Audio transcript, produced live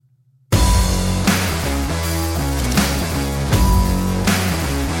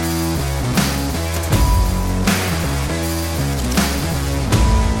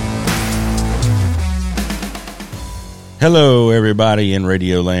Hello, everybody in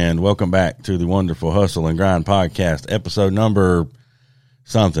Radio Land. Welcome back to the Wonderful Hustle and Grind podcast, episode number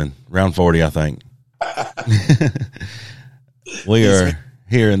something, round 40, I think. We are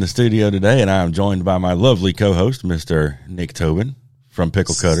here in the studio today, and I am joined by my lovely co-host, Mr. Nick Tobin from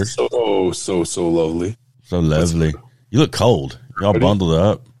Pickle Cutters. So lovely. So lovely. You look cold. Y'all bundled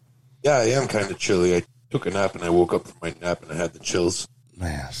up. Yeah, I am kind of chilly. I took a nap, and I woke up from my nap, and I had the chills.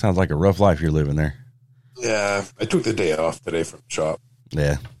 Man, sounds like a rough life you're living there. Yeah, I took the day off today from the shop.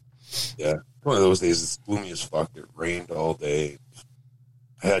 Yeah. Yeah, one of those days, it's gloomy as fuck. It rained all day.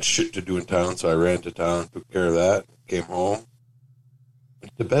 I had shit to do in town, so I ran to town, took care of that, came home,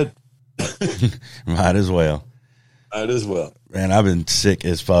 went to bed. Might as well. Might as well. Man, I've been sick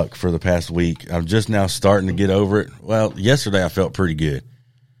as fuck for the past week. I'm just now starting to get over it. Well, yesterday I felt pretty good.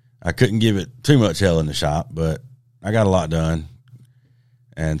 I couldn't give it too much hell in the shop, but I got a lot done.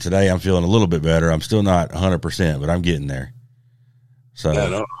 And today I'm feeling a little bit better. I'm still not 100%, but I'm getting there. So, yeah,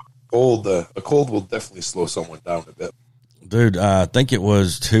 no, a cold will definitely slow someone down a bit. Dude, I think it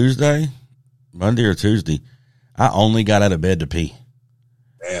was Monday or Tuesday. I only got out of bed to pee.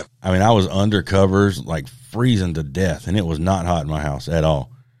 Damn. I mean, I was under covers, like freezing to death, and it was not hot in my house at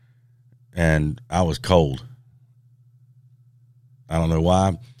all. And I was cold. I don't know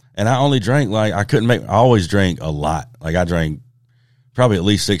why. And I only drank I always drink a lot. Like I drank probably at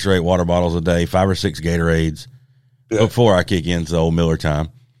least 6 or 8 water bottles a day, 5 or 6 Gatorades before I kick into the old Miller time.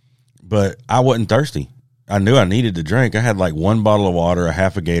 But I wasn't thirsty. I knew I needed to drink. I had like 1 bottle of water, a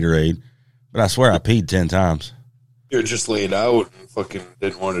half a Gatorade, but I swear I peed 10 times. You're just laid out and fucking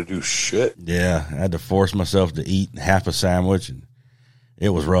didn't want to do shit. Yeah, I had to force myself to eat half a sandwich, and it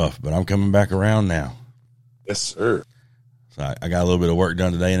was rough, but I'm coming back around now. Yes, sir. So I got a little bit of work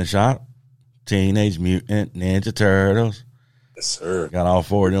done today in the shop. Teenage Mutant Ninja Turtles. Yes, sir. Got all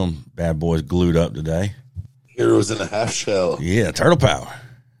 4 of them bad boys glued up today. Heroes in a half shell. Yeah, turtle power.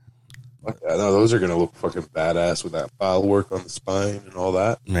 Fuck yeah, no, those are going to look fucking badass with that file work on the spine and all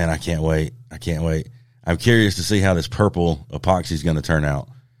that. Man, I can't wait. I'm curious to see how this purple epoxy is going to turn out,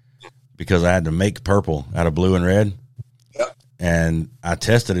 because I had to make purple out of blue and red. Yep. And I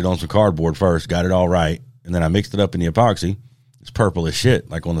tested it on some cardboard first, got it all right, and then I mixed it up in the epoxy. It's purple as shit,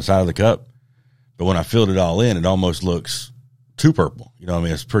 like on the side of the cup. But when I filled it all in, it almost looks too purple. You know what I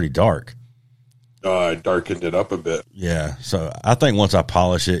mean? It's pretty dark. I darkened it up a bit. Yeah. So I think once I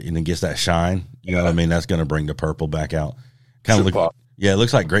polish it and it gets that shine, you know what I mean? That's going to bring the purple back out. It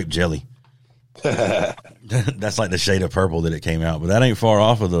looks like grape jelly. That's like the shade of purple that it came out, but that ain't far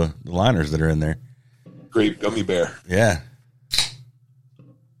off of the liners that are in there. Grape gummy bear. Yeah.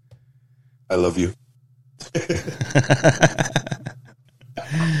 I love you.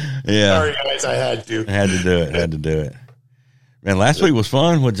 Yeah. Sorry, guys. I had to. Had to do it. Man, last week was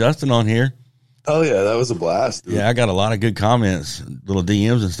fun with Justin on here. Oh, yeah. That was a blast, dude. Yeah, I got a lot of good comments, little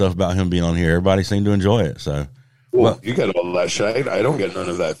DMs and stuff about him being on here. Everybody seemed to enjoy it. So, well, you got all that shit. I don't get none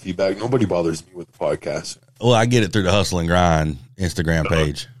of that feedback. Nobody bothers me with the podcast. Well, I get it through the Hustle and Grind Instagram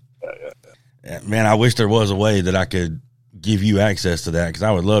page. Yeah. Man, I wish there was a way that I could give you access to that, because I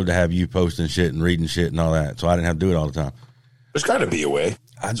would love to have you posting shit and reading shit and all that, so I didn't have to do it all the time. There's got to be a way.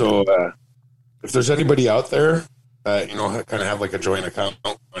 If there's anybody out there that, kind of have like a joint account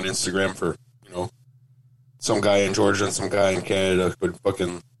on Instagram for, some guy in Georgia and some guy in Canada could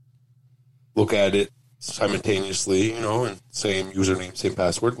fucking look at it simultaneously, and same username, same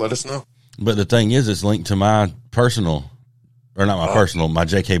password, let us know. But the thing is, it's linked to my personal, or not my personal, my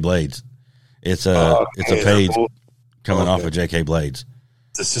JK Blades. It's a page coming off of JK Blades.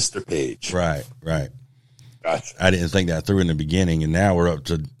 It's a sister page. Right. Gotcha. I didn't think that through in the beginning, and now we're up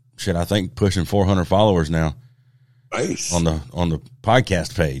to I think pushing 400 followers now. Nice. On the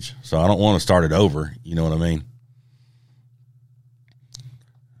podcast page. So I don't want to start it over. You know what I mean?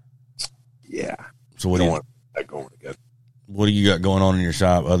 Yeah. So what do you want that going again? What do you got going on in your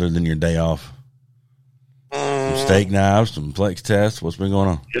shop other than your day off? Some steak knives, some flex tests. What's been going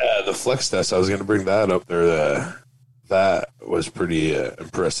on? Yeah, the flex test. I was going to bring that up there. That was pretty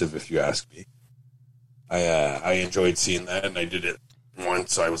impressive, if you ask me. I enjoyed seeing that, and I did it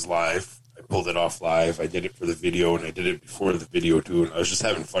once. I was live. I pulled it off live. I did it for the video, and I did it before the video too. And I was just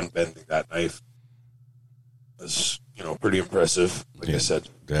having fun bending that knife. It was, pretty impressive. Like I said,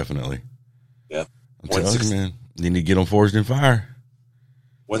 definitely. Yeah, I'm telling you, man. You need to get them forged in fire.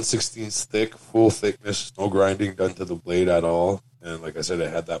 1/16 thick, full thickness, no grinding done to the blade at all. And like I said, it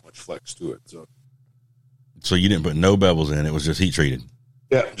had that much flex to it. So you didn't put no bevels in. It was just heat treated.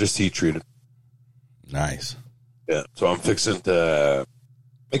 Yeah, just heat treated. Nice. Yeah, so I'm fixing to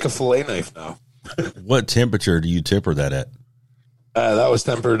make a fillet knife now. What temperature do you temper that at? That was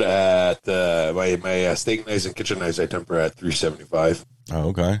tempered at my steak knives and kitchen knives. I temper at 375. Oh,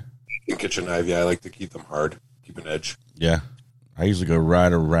 okay. And kitchen knife, yeah, I like to keep them hard, keep an edge. Yeah. I usually go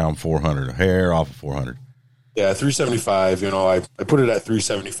right around 400, a hair off of 400. Yeah, 375. I put it at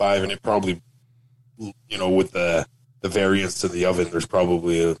 375, and it probably, with the variance to the oven, there's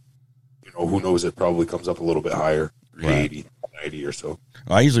probably who knows, it probably comes up a little bit higher, 380, 90 or so.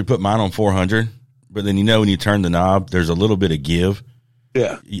 Well, I usually put mine on 400, but then when you turn the knob, there's a little bit of give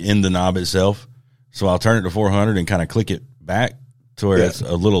in the knob itself. So I'll turn it to 400 and kind of click it back to where it's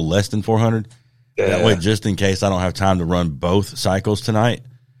a little less than 400. Yeah. That way, just in case I don't have time to run both cycles tonight.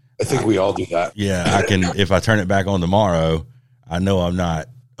 I think we all do that. Yeah, I can. If I turn it back on tomorrow, I know I'm not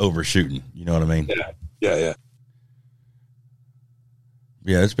overshooting. You know what I mean? Yeah.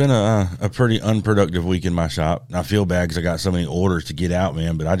 Yeah, it's been a pretty unproductive week in my shop. And I feel bad because I got so many orders to get out,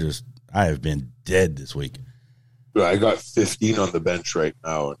 man. But I have been dead this week. I got 15 on the bench right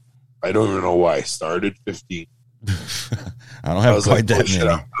now. And I don't even know why I started 15. I don't have quite that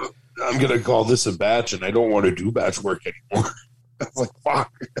many. I'm going to call this a batch, and I don't want to do batch work anymore. I was like,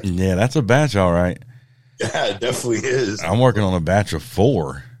 fuck. Yeah, that's a batch, all right. Yeah, it definitely is. I'm working on a batch of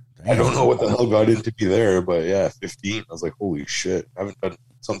 4. Damn. I don't know what the hell got into me there, but yeah, 15. I was like, holy shit. I haven't done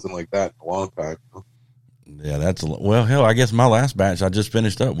something like that in a long time. Yeah, that's well, hell, I guess my last batch I just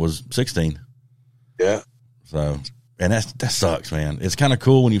finished up was 16. Yeah. So, and that sucks, man. It's kind of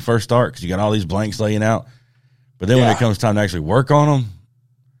cool when you first start because you got all these blanks laying out. But then when it comes time to actually work on them,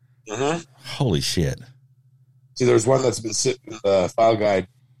 holy shit. See, there's one that's been sitting in the file guide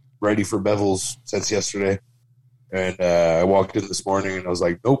ready for bevels since yesterday. And I walked in this morning and I was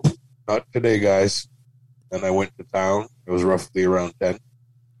like, nope, not today, guys. And I went to town. It was roughly around 10.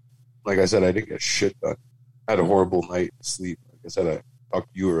 Like I said, I didn't get shit done. I had a horrible night of sleep. Like I said, I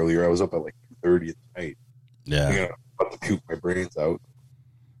talked to you earlier. I was up at like 2:30 at night. Yeah. I'm about to puke my brains out.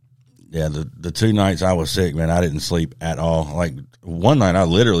 Yeah, the 2 nights I was sick, man, I didn't sleep at all. Like, one night I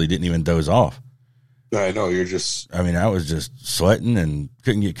literally didn't even doze off. I know, you're just... I mean, I was just sweating and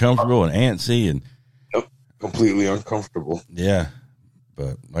couldn't get comfortable and antsy and... Yep, completely uncomfortable. Yeah,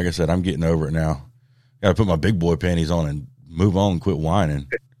 but like I said, I'm getting over it now. Got to put my big boy panties on and move on and quit whining.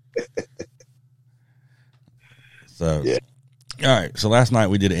 So, all right, so last night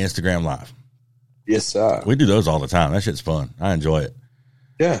we did an Instagram Live. Yes, sir. We do those all the time. That shit's fun. I enjoy it.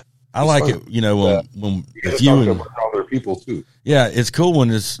 Yeah. I like it, when if you and other people too. Yeah, it's cool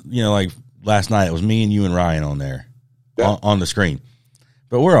when it's, like last night it was me and you and Ryan on there on the screen.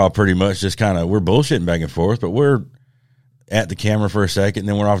 But we're all pretty much just we're bullshitting back and forth, but we're at the camera for a second and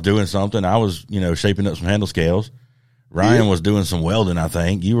then we're off doing something. I was, shaping up some handle scales. Ryan was doing some welding, I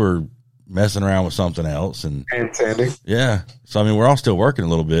think. You were messing around with something else and sanding. Yeah. So I mean, we're all still working a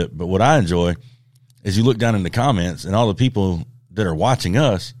little bit, but what I enjoy is you look down in the comments and all the people that are watching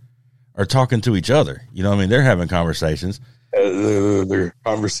us are talking to each other. You know what I mean? They're having conversations. They're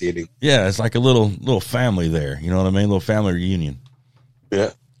conversating. Yeah, it's like a little family there. You know what I mean? A little family reunion.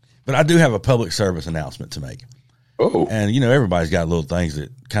 Yeah. But I do have a public service announcement to make. Oh. And, everybody's got little things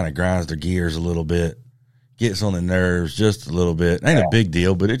that kind of grinds their gears a little bit, gets on the nerves just a little bit. Ain't a big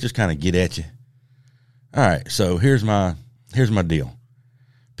deal, but it just kind of get at you. All right, so here's my deal.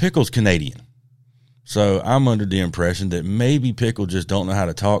 Pickle's Canadian. So I'm under the impression that maybe Pickle just don't know how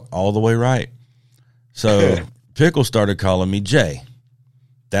to talk all the way right. So Pickle started calling me Jay.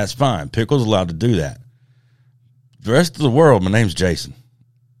 That's fine. Pickle's allowed to do that. The rest of the world, my name's Jason.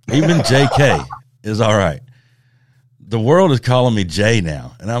 Even JK is all right. The world is calling me Jay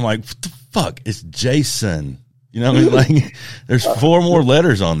now. And I'm like, what the fuck? It's Jason. You know what I mean? Like, there's 4 more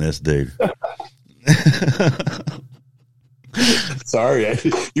letters on this, dude. Sorry,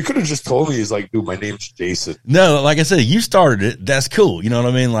 you could have just told me. He's like, dude, my name's Jason. No, like I said, you started it. That's cool. You know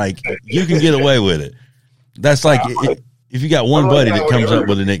what I mean? Like, you can get away with it. That's like if you got one buddy that comes up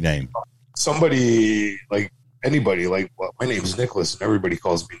with a nickname. Somebody, like anybody, like, well, my name's Nicholas, and everybody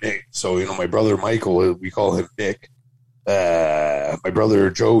calls me Nick. So, my brother Michael, we call him Nick. My brother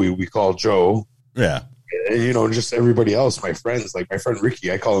Joey, we call Joe. Yeah. And, just everybody else, my friends, like my friend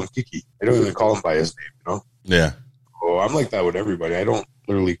Ricky, I call him Kiki. I don't even call him by his name, Yeah. Oh, I'm like that with everybody. I don't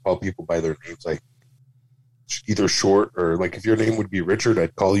literally call people by their names, like either short or like if your name would be Richard,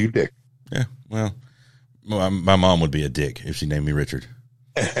 I'd call you Dick. Yeah, well, my mom would be a dick if she named me Richard.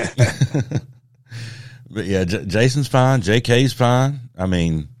 But yeah, Jason's fine. JK's fine. I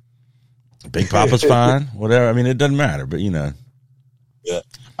mean, Big Papa's fine. Whatever. I mean, it doesn't matter. But Yeah,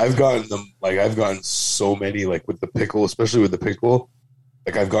 I've gotten them. Like I've gotten so many. Like with the Pickle, especially with the Pickle.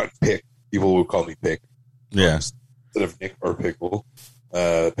 Like I've gotten Pick. People would call me Pick. Yeah. Instead of Nick or Pickle,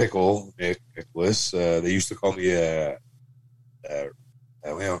 Pickle, Nick, Nicholas. They used to call me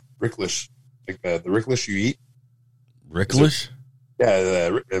Ricklish, like the Ricklish you eat. Ricklish? Yeah,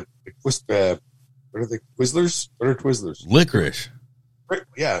 what are the Twizzlers? What are Twizzlers? Licorice.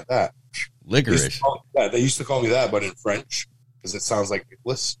 Yeah, that. Licorice. They used to call me that, but in French, because it sounds like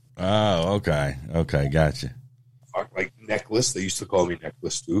necklace. Oh, okay. Okay, gotcha. Like necklace. They used to call me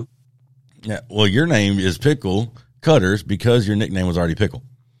necklace, too. Yeah, well, your name is Pickle Cutters because your nickname was already Pickle.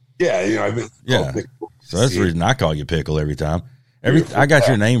 Yeah, I've been called Pickle. So that's the reason I call you Pickle every time. I got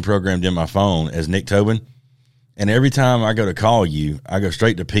your name programmed in my phone as Nick Tobin, and every time I go to call you, I go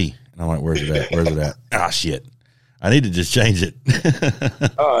straight to P. And I'm like, where's it at? Where's it at? Ah, shit. I need to just change it.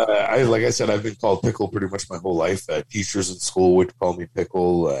 Like I said, I've been called Pickle pretty much my whole life. Teachers in school would call me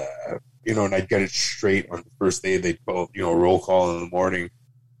Pickle, and I'd get it straight on the first day. They'd call, roll call in the morning,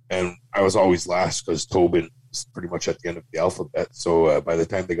 and I was always last because Tobin is pretty much at the end of the alphabet. So by the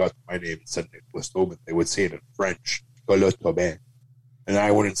time they got to my name and said Nicholas Tobin, they would say it in French, Nicolas Tobin. And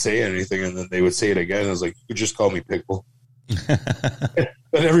I wouldn't say anything, and then they would say it again. I was like, you could just call me Pickle.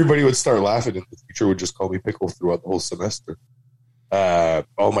 Then everybody would start laughing, and the teacher would just call me Pickle throughout the whole semester.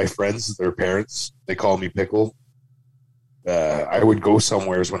 All my friends, their parents, they call me Pickle. I would go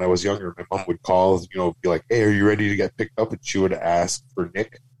somewhere when I was younger. My mom would call, be like, hey, are you ready to get picked up? And she would ask for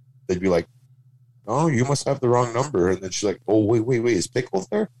Nick. They'd be like, no, you must have the wrong number. And then she's like, oh, wait, is Pickle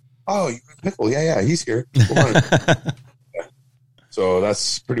there? Oh, you mean Pickle? Yeah, he's here. Come on. Yeah. So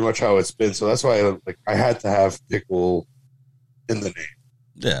that's pretty much how it's been. So that's why I had to have Pickle in the name.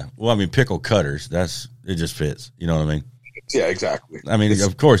 Yeah. Well, I mean, Pickle Cutters, it just fits. You know what I mean? Yeah, exactly. I mean,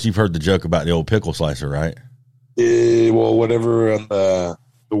 of course, you've heard the joke about the old pickle slicer, right? Well, whatever on the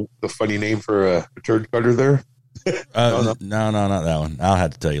funny name for a turd cutter there. No, not that one. I'll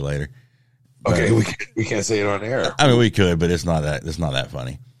have to tell you later. Okay, we can't say it on air. I mean, we could, but it's not that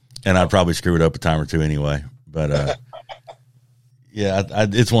funny, and I'd probably screw it up a time or two anyway. But yeah,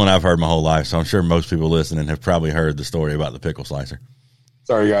 it's one I've heard my whole life, so I'm sure most people listening have probably heard the story about the pickle slicer.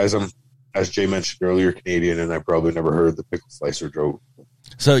 Sorry, guys, I'm, as Jay mentioned earlier, Canadian, and I probably never heard the pickle slicer joke.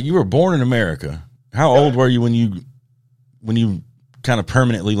 So you were born in America. How old were you when you kind of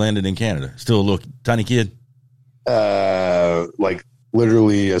permanently landed in Canada? Still a little tiny kid? Like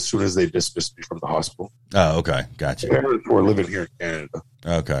literally as soon as they dismissed me from the hospital. Oh, okay. Gotcha. My parents were living here in Canada.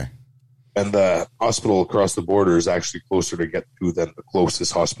 Okay. And the hospital across the border is actually closer to get to than the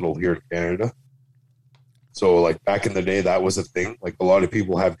closest hospital here in Canada. So like back in the day, that was a thing. Like a lot of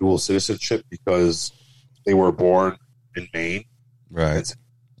people have dual citizenship because they were born in Maine. Right. It's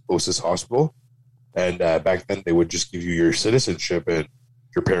the closest hospital. And back then they would just give you your citizenship, and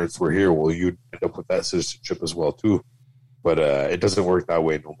your parents were here. Well, you'd end up with that citizenship as well too. But it doesn't work that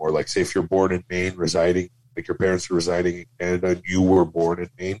way no more. Like say if you're born in Maine, residing, like your parents are residing in Canada and you were born in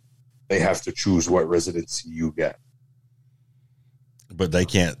Maine, they have to choose what residency you get. But they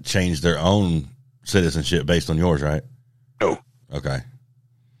can't change their own citizenship based on yours, right? No. Okay.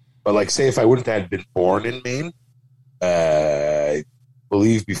 But like say if I wouldn't have been born in Maine, I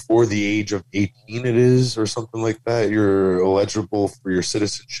believe before the age of 18 it is, or something like that, you're eligible for your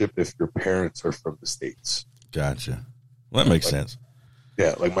citizenship if your parents are from the States. Gotcha. Well, that makes sense.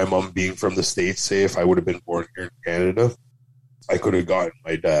 Yeah, like my mom being from the States, say if I would have been born here in Canada, I could have gotten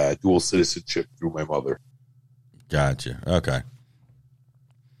my dual citizenship through my mother. Gotcha. Okay.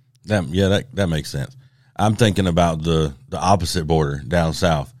 That makes sense. I'm thinking about the opposite border down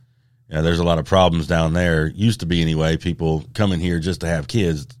south. Yeah, there's a lot of problems down there. Used to be anyway. People coming here just to have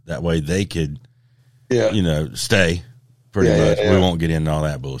kids. That way they could, stay. Pretty much. Yeah. We won't get into all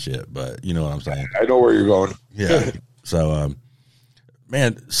that bullshit, but you know what I'm saying. I know where you're going. Yeah. So,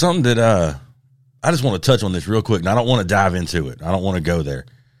 man, something that I just want to touch on this real quick, and I don't want to dive into it. I don't want to go there.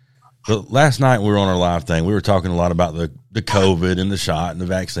 But last night we were on our live thing. We were talking a lot about the COVID and the shot and the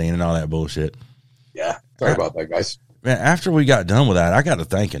vaccine and all that bullshit. Yeah. Sorry about that, guys. Man, after we got done with that, I got to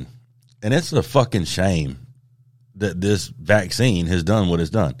thinking, and it's a fucking shame that this vaccine has done what it's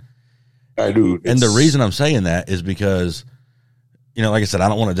done. I do. And the reason I'm saying that is because, like I said, I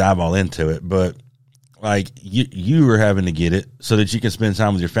don't want to dive all into it, but like you were having to get it so that you can spend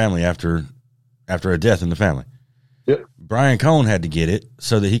time with your family after a death in the family. Yep. Brian Cohn had to get it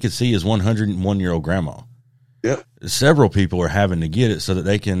so that he could see his 101-year-old grandma. Yep. Several people are having to get it so that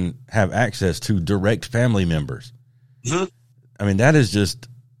they can have access to direct family members. Mm-hmm. I mean, that is just,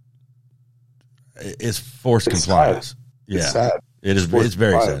 it's forced compliance. Sad. Yeah. It's sad. It is. It's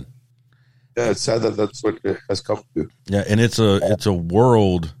very sad. Yeah, it's sad that that's what it has come to. Yeah, and it's a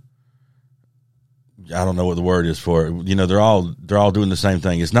world. I don't know what the word is for it. They're all doing the same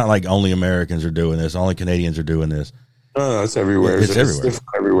thing. It's not like only Americans are doing this, only Canadians are doing this. No, it's everywhere. It's everywhere. It's different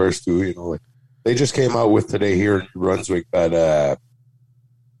everywhere too. They just came out with today here in New Brunswick that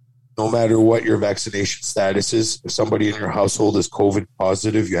no matter what your vaccination status is, if somebody in your household is COVID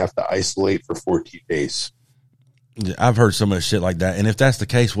positive, you have to isolate for 14 days. I've heard so much shit like that. And if that's the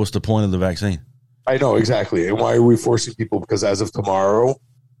case, what's the point of the vaccine? I know, exactly. And why are we forcing people? Because as of tomorrow,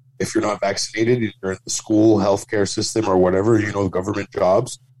 if you're not vaccinated and you're in the school, healthcare system, or whatever, government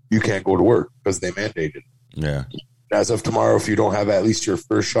jobs, you can't go to work because they mandated. Yeah. As of tomorrow, if you don't have at least your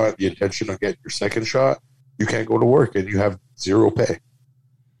first shot, the intention of getting your second shot, you can't go to work and you have zero pay.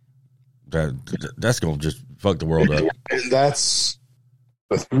 That's going to just fuck the world up. And that's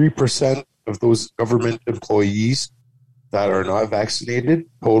the 3% of those government employees that are not vaccinated,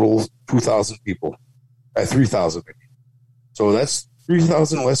 total 2,000 people. 3,000. So that's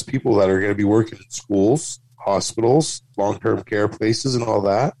 3,000 less people that are going to be working in schools, hospitals, long-term care places, and all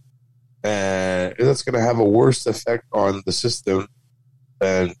that. And that's going to have a worse effect on the system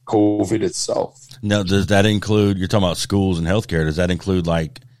than COVID itself. Now, does that include, you're talking about schools and healthcare, does that include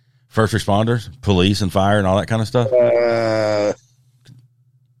like first responders, police and fire and all that kind of stuff?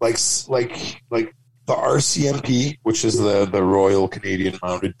 Like the RCMP, which is the Royal Canadian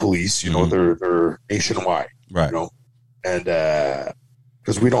Mounted Police, they're nationwide, right? And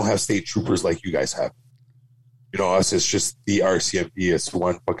because we don't have state troopers like you guys have, us, it's just the RCMP. It's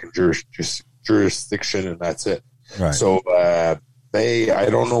one fucking jurisdiction, and that's it. Right. So I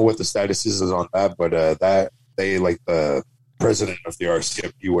don't know what the status is on that, but that they, like, the president of the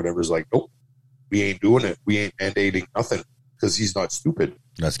RCMP, whatever, is like, nope, we ain't doing it. We ain't mandating nothing because he's not stupid.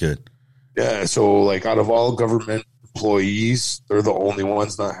 That's good. Yeah, so, like, out of all government employees, they're the only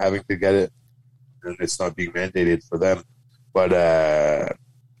ones not having to get it, and it's not being mandated for them. But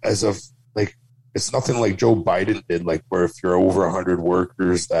as of, like, it's nothing like Joe Biden did, like, where if you're over 100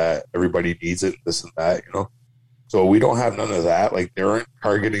 workers that everybody needs it, this and that, So we don't have none of that. Like, they aren't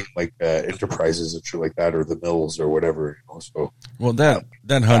targeting, like, enterprises and shit like that, or the mills or whatever, So, well, that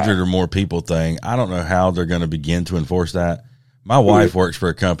 100 or more people thing, I don't know how they're going to begin to enforce that. My wife works for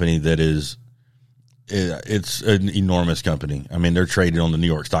a company that it's an enormous company. I mean, they're traded on the New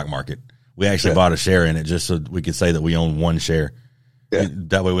York stock market. We actually bought a share in it just so we could say that we own one share. Yeah.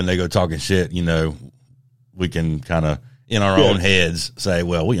 That way, when they go talking shit, we can kind of, in our own heads, say,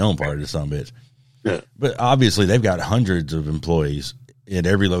 well, we own part of this son of a bitch. Yeah. But obviously, they've got hundreds of employees in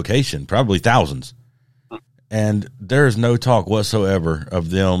every location, probably thousands. And there is no talk whatsoever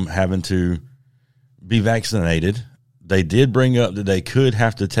of them having to be vaccinated. They did bring up that they could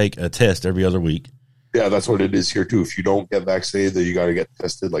have to take a test every other week. Yeah, that's what it is here, too. If you don't get vaccinated, then you got to get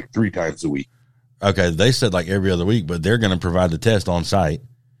tested like 3 times a week. Okay, they said like every other week, but they're going to provide the test on site.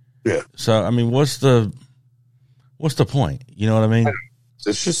 Yeah. So, I mean, what's the point? You know what I mean?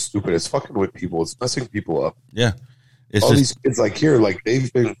 It's just stupid. It's fucking with people. It's messing people up. Yeah. It's all these kids, like, here, like,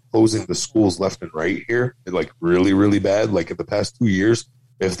 they've been closing the schools left and right here, and, like, really, really bad. Like, in the past 2 years,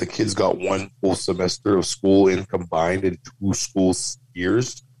 if the kids got one full semester of school in combined in 2 school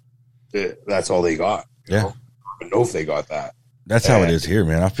years, that's all they got. Yeah. I don't even know if they got that. That's how it is here,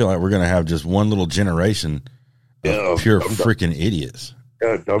 man. I feel like we're going to have just one little generation of pure freaking idiots.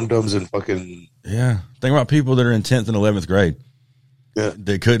 Yeah, dum-dums and fucking... Yeah. Think about people that are in 10th and 11th grade. Yeah.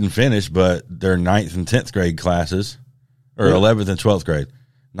 They couldn't finish, but their 9th and 10th grade classes, or 11th and 12th grade.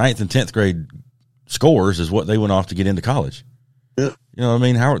 9th and 10th grade scores is what they went off to get into college. Yeah. You know what I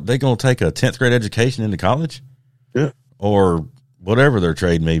mean? How are they going to take a 10th grade education into college? Yeah. Or whatever their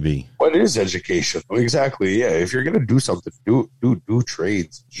trade may be. What is education? Exactly. Yeah. If you're going to do something, do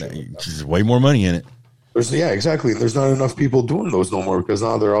trades. There's way more money in it. Exactly. There's not enough people doing those no more because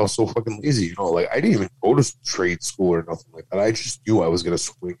now they're all so fucking lazy. Like, I didn't even go to trade school or nothing like that. I just knew I was going to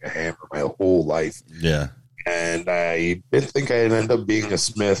swing a hammer my whole life. Yeah. And I didn't think I'd end up being a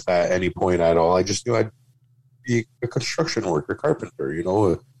smith at any point at all. I just knew I'd be a construction worker, carpenter,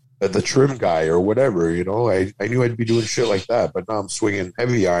 the trim guy or whatever, I knew I'd be doing shit like that, but now I'm swinging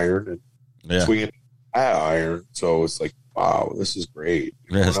heavy iron and swinging flat iron. So it's like, wow, this is great.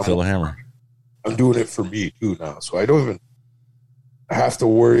 Yeah, it's still a hammer. I'm doing it for me too now. So I don't even have to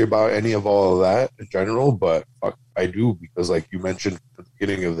worry about any of all of that in general, but I do, because like you mentioned at the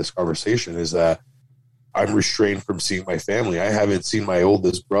beginning of this conversation, is that I'm restrained from seeing my family. I haven't seen my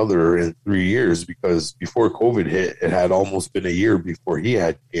oldest brother in 3 years because before COVID hit, it had almost been a year before he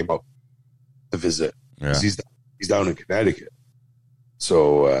came up to visit. Yeah. He's down in Connecticut.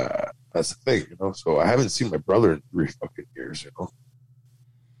 So that's the thing, So I haven't seen my brother in 3 fucking years,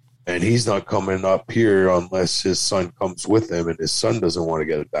 And he's not coming up here unless his son comes with him, and his son doesn't want to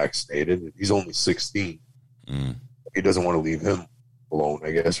get vaccinated. And he's only 16. He doesn't want to leave him alone,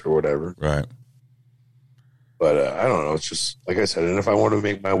 I guess, or whatever. Right. But I don't know. It's just like I said. And if I want to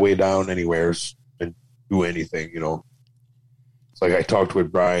make my way down anywhere and do anything, it's like I talked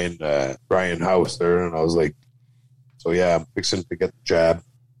with Brian House there, and I was like, "So yeah, I'm fixing to get the jab."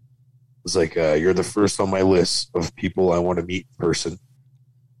 It's like you're the first on my list of people I want to meet in person.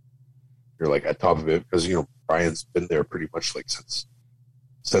 You're like at top of it because Brian's been there pretty much like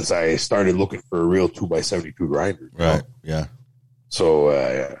since I started looking for a real 2x72 grinder. Right. Yeah. So,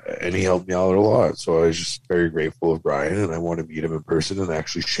 and he helped me out a lot. So I was just very grateful of Brian, and I want to meet him in person and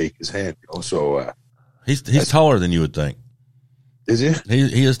actually shake his hand. So he's taller than you would think. Is he?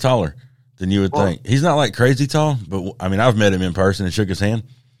 He is taller than you would think. He's not like crazy tall, but I mean, I've met him in person and shook his hand.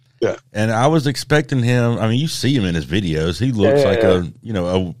 Yeah. And I was expecting him. I mean, you see him in his videos. He looks like a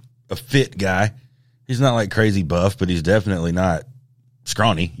fit guy. He's not like crazy buff, but he's definitely not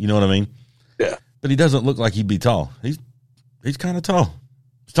scrawny. You know what I mean? Yeah. But he doesn't look like he'd be tall. He's kind of tall.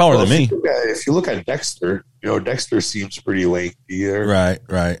 He's taller than me. If you look at Dexter, Dexter seems pretty lengthy there.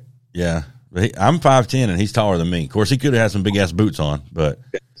 Right. Yeah. But I'm 5'10", and he's taller than me. Of course, he could have had some big-ass boots on, but...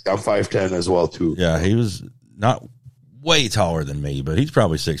 I'm 5'10" as well, too. Yeah, he was not way taller than me, but he's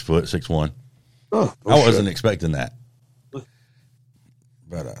probably 6 foot, 6'1". Oh, I wasn't expecting that. But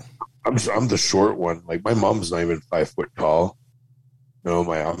I'm the short one. Like, my mom's not even 5 foot tall.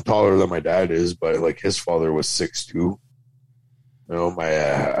 I'm taller than my dad is, but, like, his father was 6'2".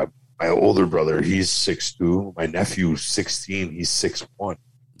 My older brother, he's 6'2". My nephew's 16. He's 6'1".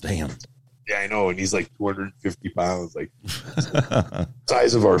 damn. Yeah, I know, and he's like 250 pounds, like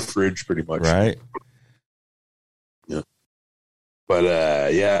size of our fridge, pretty much. Right. Yeah. But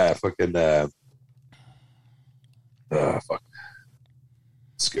fucking fuck.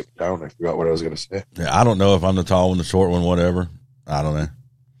 Skip down. I forgot what I was gonna say. Yeah, I don't know if I'm the tall one, the short one, whatever. I don't know.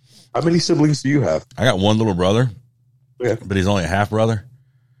 How many siblings do you have? I got one little brother. Yeah. But he's only a half brother.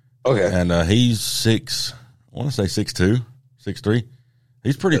 Okay. And he's 6'2", 6'3".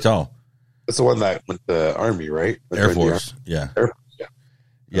 He's pretty tall. That's the one that went to the Army, right? Air Force. Yeah. Air Force, yeah.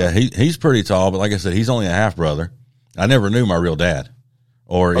 Yeah, he's pretty tall, but like I said, he's only a half brother. I never knew my real dad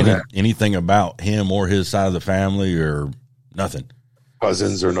or anything about him or his side of the family or nothing.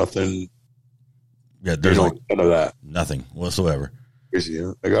 Cousins or nothing. Yeah, there's none of that. Nothing whatsoever. Crazy,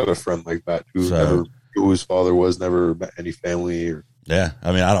 yeah. I got a friend like that too. So, never knew who his father was, never met any family. Yeah,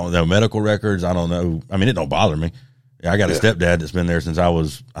 I mean, I don't know medical records. I don't know. I mean, it don't bother me. I got a stepdad that's been there since I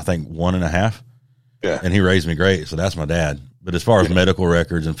was, I think, 1.5. Yeah. And he raised me great, so that's my dad. But as far as medical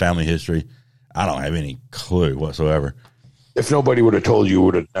records and family history, I don't have any clue whatsoever. If nobody would have told you, you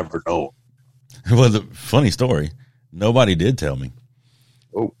would have never known. Well, the funny story, nobody did tell me.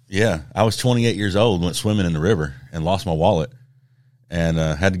 Oh. Yeah, I was 28 years old, went swimming in the river, and lost my wallet, and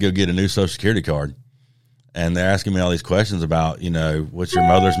had to go get a new Social Security card. And they're asking me all these questions about, what's your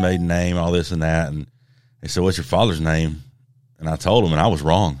mother's maiden name, all this and that, and they said, what's your father's name? And I told them, and I was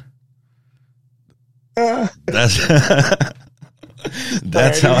wrong. That's how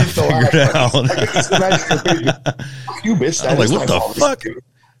I figured it out. You bitch. I was like, what the fuck?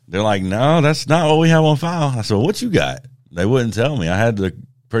 They're like, no, that's not what we have on file. I said, well, what you got? They wouldn't tell me. I had to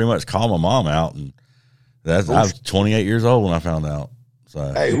pretty much call my mom out. And I was 28 years old when I found out.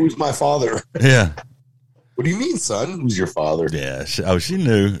 So, hey, who's my father? Yeah. What do you mean, son? Who's your father? Yeah. She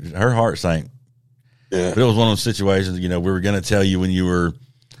knew. Her heart sank. Yeah. But it was one of those situations, we were going to tell you when you were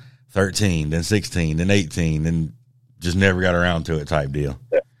 13, then 16, then 18, and just never got around to it type deal.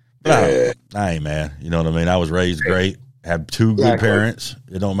 But I ain't mad. You know what I mean? I was raised great, had 2 good parents.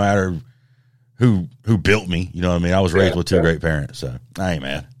 It don't matter who built me. You know what I mean? I was raised with 2 great parents, so I ain't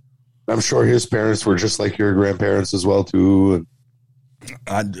mad. I'm sure his parents were just like your grandparents as well, too.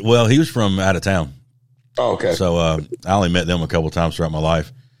 Well, he was from out of town. Oh, okay. So I only met them a couple of times throughout my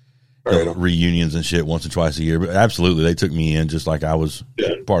life. Right. Reunions and shit once or twice a year. But absolutely, they took me in just like I was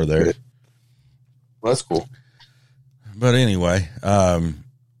part of theirs. Well, that's cool. But anyway,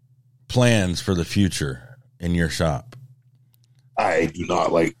 plans for the future in your shop. I do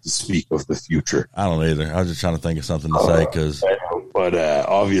not like to speak of the future. I don't either. I was just trying to think of something to say because... But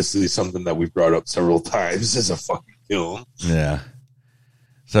obviously something that we've brought up several times is a fucking film. Yeah.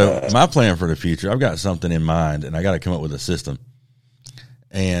 So my plan for the future, I've got something in mind, and I got to come up with a system.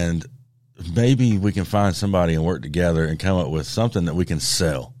 And maybe we can find somebody and work together and come up with something that we can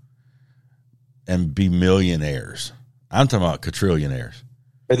sell and be millionaires. I'm talking about quadrillionaires.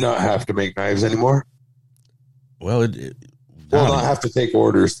 And not have to make knives anymore? Well, not have to take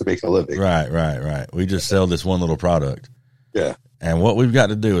orders to make a living. Right. We just sell this one little product. Yeah. And what we've got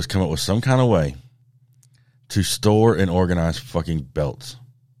to do is come up with some kind of way to store and organize fucking belts.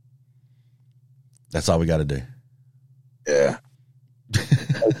 That's all we got to do. Yeah.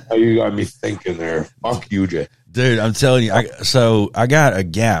 Now you got me thinking there. Fuck you, Jay. Dude, I'm telling you. I got a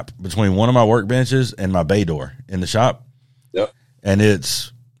gap between one of my workbenches and my bay door in the shop. Yep. And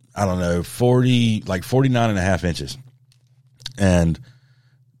it's, I don't know, 49 and a half inches. And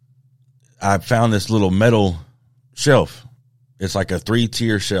I found this little metal shelf. It's like a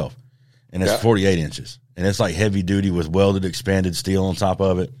 3-tier shelf. And it's 48 inches. And it's like heavy duty with welded, expanded steel on top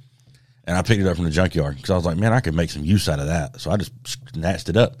of it. And I picked it up from the junkyard because I was like, man, I could make some use out of that. So I just snatched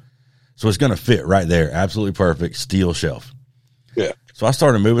it up. So it's going to fit right there. Absolutely perfect steel shelf. Yeah. So I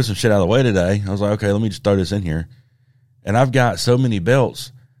started moving some shit out of the way today. I was like, okay, let me just throw this in here. And I've got so many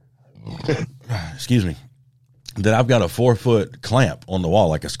belts, excuse me, that I've got a 4-foot clamp on the wall,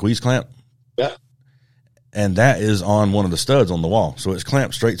 like a squeeze clamp. Yeah. And that is on one of the studs on the wall. So it's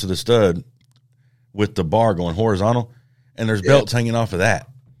clamped straight to the stud with the bar going horizontal. And there's belts hanging off of that.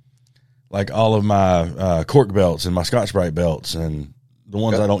 Like all of my cork belts and my Scotch-Brite belts and the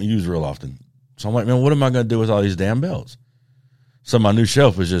ones I don't use real often. So I'm like, man, what am I going to do with all these damn belts? So my new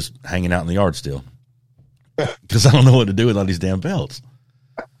shelf is just hanging out in the yard still. Because I don't know what to do with all these damn belts.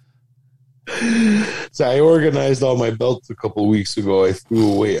 So I organized all my belts a couple of weeks ago. I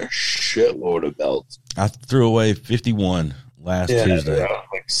threw away a shitload of belts. I threw away 51 last Tuesday. Yeah,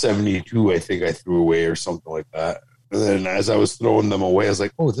 like 72, I think I threw away or something like that. And then as I was throwing them away, I was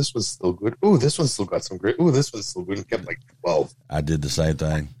like, oh, this one's still good. Oh, this one's still got some great. Oh, this one's still good. And kept like 12. I did the same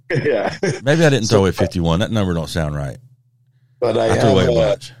thing. Yeah. Maybe I didn't throw away 51. That number don't sound right. But I threw away a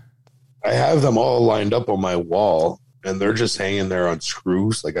bunch. I have them all lined up on my wall, and they're just hanging there on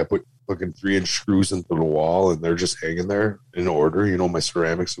screws. Like I put fucking 3-inch screws into the wall, and they're just hanging there in order. You know, my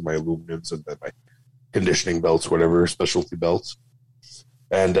ceramics and my aluminums and then my conditioning belts, whatever, specialty belts.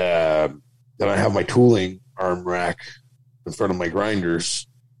 And then I have my tooling arm rack in front of my grinders.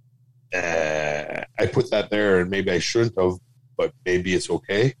 I put that there, and maybe I shouldn't have, but maybe it's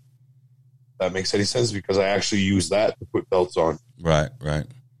okay. If that makes any sense, because I actually use that to put belts on. Right.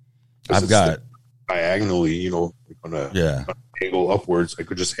 I've got diagonally, you know, like on a angle upwards. I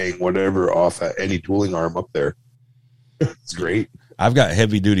could just hang whatever off at any tooling arm up there. It's great. I've got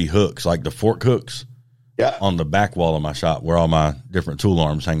heavy duty hooks, like the fork hooks, on the back wall of my shop where all my different tool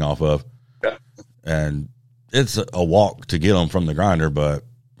arms hang off of. Yeah. And it's a walk to get them from the grinder, but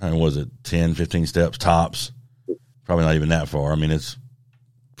I mean, was it 10, 15 steps tops? Probably not even that far. I mean, it's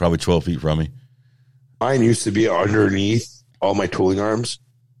probably 12 feet from me. Mine used to be underneath all my tooling arms.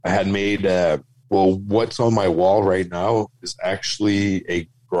 I had made, what's on my wall right now is actually a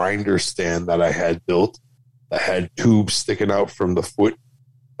grinder stand that I had built that had tubes sticking out from the foot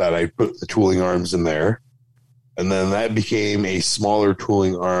that I put the tooling arms in there. And then that became a smaller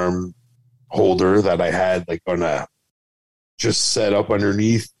tooling arm holder that I had like on a, just set up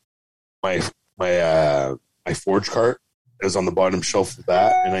underneath my forge cart. It was on the bottom shelf of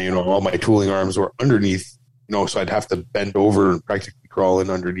that. And all my tooling arms were underneath, so I'd have to bend over and practically crawl in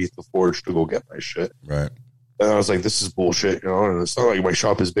underneath the forge to go get my shit. Right. And I was like, this is bullshit, and it's not like my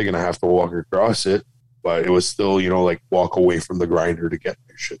shop is big and I have to walk across it, but it was still, like walk away from the grinder to get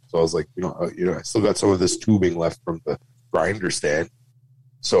my shit. So I was like, I still got some of this tubing left from the grinder stand.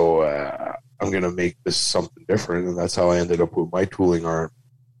 So I'm going to make this something different. And that's how I ended up with my tooling arm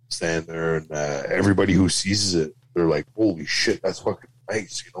stand there. And everybody who sees it, they're like, holy shit, that's fucking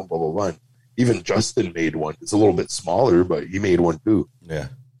nice, blah, blah, blah. Even Justin made one. It's a little bit smaller, but he made one too. Yeah.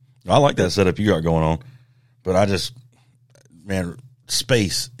 I like that setup you got going on, but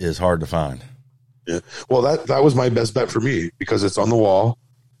space is hard to find. Yeah. Well, that was my best bet for me because it's on the wall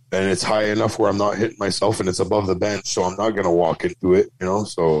and it's high enough where I'm not hitting myself and it's above the bench. So I'm not going to walk into it,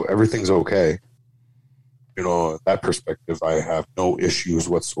 so everything's okay. That perspective, I have no issues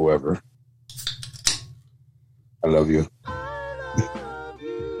whatsoever. I love you.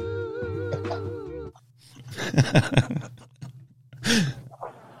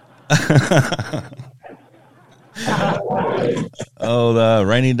 Oh, the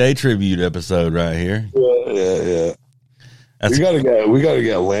rainy day tribute episode right here. Yeah. We gotta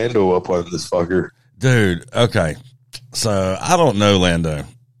get Lando up on this fucker, dude. Okay, so I don't know Lando.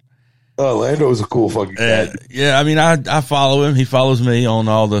 Lando's a cool fucking guy. Yeah, I mean, I follow him. He follows me on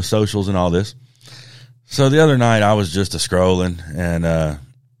all the socials and all this. So the other night I was just scrolling and I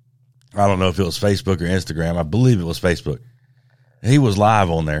don't know if it was Facebook or Instagram. I believe it was Facebook. He was live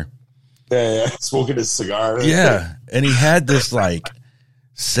on there. Yeah, smoking his cigar. Yeah, and he had this like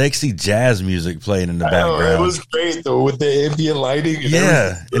sexy jazz music playing in the background. It was great though with the ambient lighting.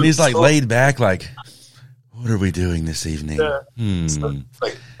 And and he's like laid back, like, What are we doing this evening? Yeah. So,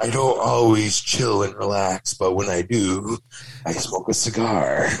 like, I don't always chill and relax, but when I do, I smoke a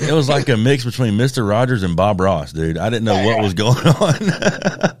cigar. It was like a mix between Mr. Rogers and Bob Ross, dude. I didn't know what was going on.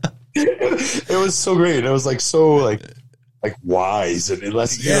 It was so great. It was like so like wise and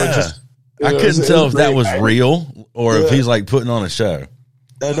unless you know, just I couldn't tell if that was real or if he's like putting on a show.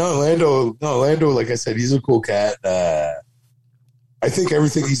 No, Lando, like I said, he's a cool cat. I think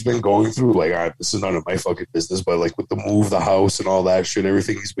everything he's been going through, like, this is none of my fucking business, but like with the move, the house, and all that shit,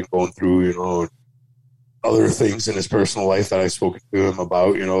 everything he's been going through, you know, and other things in his personal life that I've spoken to him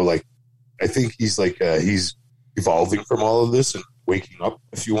about, you know, like, I think he's like, he's evolving from all of this and waking up,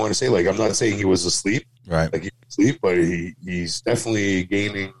 if you want to say. Like, I'm not saying he was asleep, right? Like, he was asleep, but he's definitely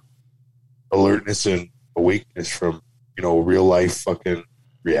gaining alertness and awakeness from, you know, real life fucking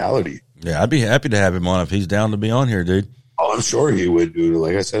reality. Yeah, I'd be happy to have him on if he's down to be on here, dude. Oh, I'm sure he would, dude.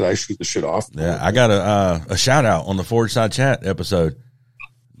 Like I said, I shoot the shit off. Yeah, I got a shout out on the Forward Side Chat episode,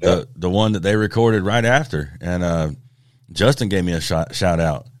 the one that they recorded right after, and Justin gave me a shout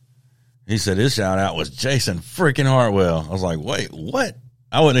out. He said his shout out was Jason freaking Hartwell. I was like, wait, what?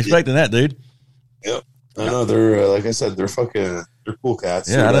 I wasn't expecting that, dude. Yep. I know they're like I said, they're cool cats.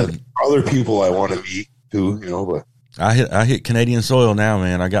 Yeah, other people I want to meet too, you know. But I hit Canadian soil now,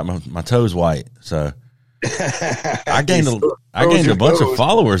 man. I got my toes white, so. I gained a bunch of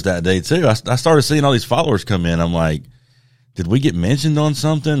followers that day too. I started seeing all these followers come in. I'm like, did we get mentioned on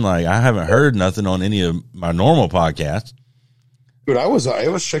something? Like, I haven't heard nothing on any of my normal podcasts. Dude, I was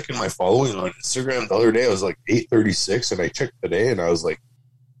checking my following on Instagram the other day. I was like 836, and I checked today, and I was like,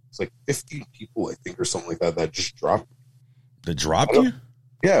 it's like 15 people, I think, or something like that just dropped. They dropped you?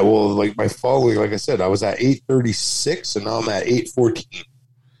 Yeah, well, like my following, like I said, I was at 836, and now I'm at 814.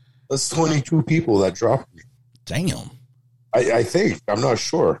 That's 22 people that dropped me. Damn. I think. I'm not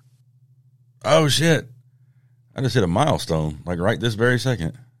sure. Oh, shit. I just hit a milestone, like right this very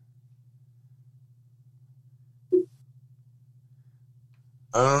second. I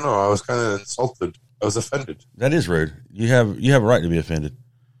don't know. I was kind of insulted. I was offended. That is rude. You have a right to be offended.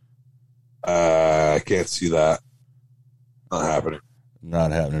 I can't see that. Not happening.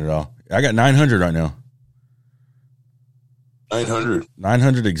 Not happening at all. I got 900 right now. 900.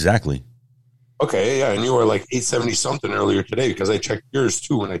 900 exactly. Okay, yeah, and you were like 870 something earlier today because I checked yours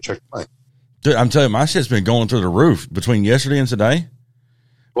too when I checked mine. Dude, I'm telling you, my shit's been going through the roof between yesterday and today.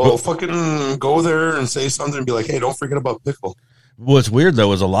 Well, fucking go there and say something and be like, hey, don't forget about Pickle. What's weird,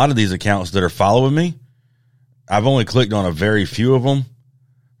 though, is a lot of these accounts that are following me, I've only clicked on a very few of them,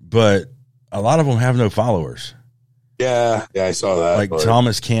 but a lot of them have no followers. Yeah, I saw that. Like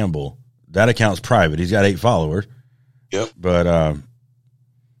Thomas Campbell. That account's private. He's got 8 followers. Yep. But, I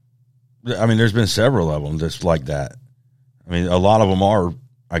mean, there's been several of them that's like that. I mean, a lot of them are,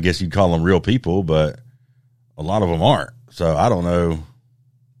 I guess you'd call them real people, but a lot of them aren't. So I don't know.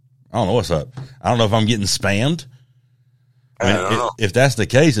 I don't know what's up. I don't know if I'm getting spammed. I mean, if that's the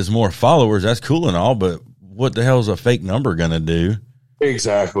case, it's more followers. That's cool and all, but what the hell is a fake number going to do?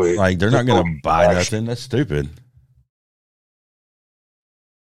 Exactly. Like, they're not going to buy nothing. That's stupid.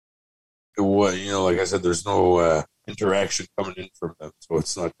 What, you know, like I said, there's no interaction coming in from them, so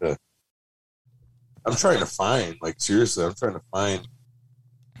it's not. I'm trying to find, like, seriously, I'm trying to find.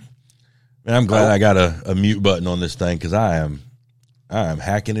 Man, I'm glad I got a mute button on this thing because I am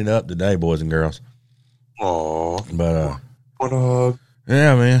hacking it up today, boys and girls. Oh, but what a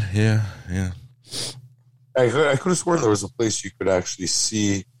yeah, man, yeah. I could have sworn there was a place you could actually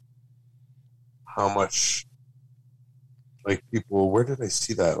see how much, like, people. Where did I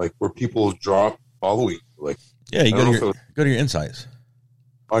see that? Like, where people drop following, like, yeah, you go to your insights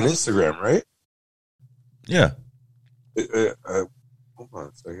on Instagram, right? Yeah. Hold on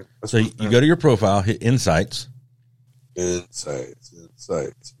a second. So you go to your profile, hit insights, and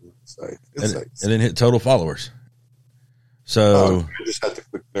then hit total followers. So I just had to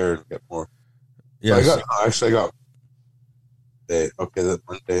click there and get more. Yeah, so I got. Okay, that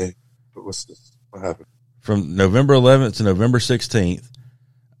Monday. What's this? What happened? From November 11th to November 16th,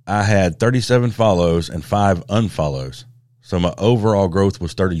 I had 37 follows and 5 unfollows. So my overall growth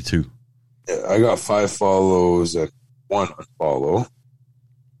was 32. Yeah, I got 5 follows and 1 unfollow.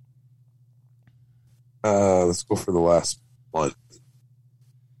 Let's go for the last month.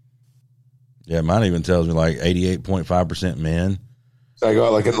 Yeah, mine even tells me like 88.5% men. So I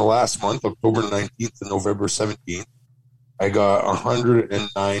got, like, in the last month, October 19th to November 17th, I got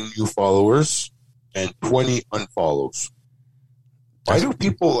 109 new followers and 20 unfollows. Why do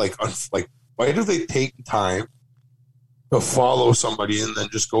people why do they take time to follow somebody and then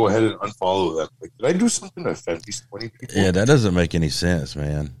just go ahead and unfollow them? Like, did I do something to offend these 20 people? Yeah, that doesn't make any sense,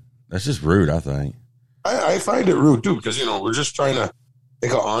 man. That's just rude, I think. I find it rude too, because we're just trying to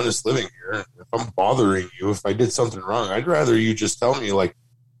make an honest living here. If I'm bothering you, if I did something wrong, I'd rather you just tell me, like,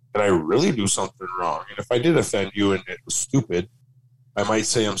 did I really do something wrong? And if I did offend you and it was stupid, I might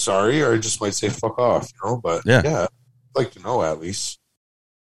say I'm sorry, or I just might say fuck off, But yeah, I'd like to know at least.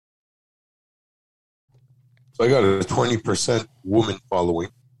 So I got a 20% woman following.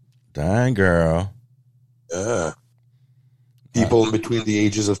 Dang, girl. Yeah. People in between the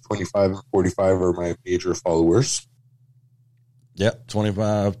ages of 25 and 45 are my major followers. Yep,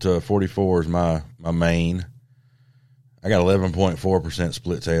 25 to 44 is my main. I got 11.4%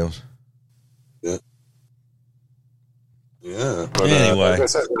 split tails. Yeah. Yeah. But, anyway. Like I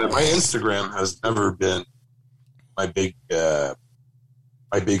said, my Instagram has never been my big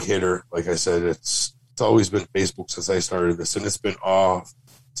hitter. Like I said, it's always been Facebook since I started this, and it's been off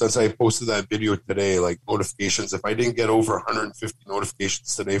since I posted that video today. Like notifications, if I didn't get over 150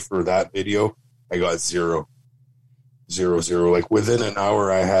 notifications today for that video, I got 0. Like within an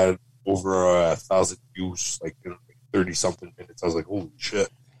hour, I had over 1,000 views, like in 30 something minutes. I was like, holy shit.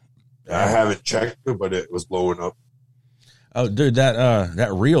 I haven't checked it, but it was blowing up. Oh, dude, that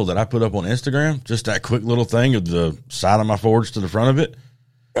reel that I put up on Instagram, just that quick little thing of the side of my forge to the front of it.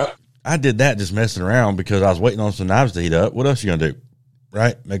 Yep. I did that just messing around because I was waiting on some knives to heat up. What else you gonna do?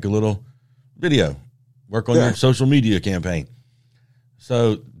 Right? Make a little video. Work on your social media campaign.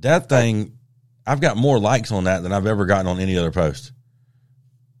 So that thing, I've got more likes on that than I've ever gotten on any other post.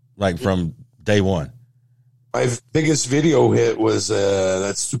 Like from day one. My biggest video hit was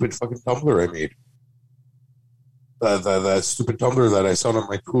that stupid fucking tumbler I made. That stupid tumbler that I saw on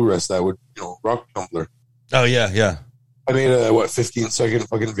my tool rest, that would, rock tumbler. Oh, yeah. I made a 15-second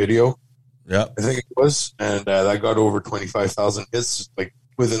fucking video. Yeah, I think it was, and that got over 25,000 hits like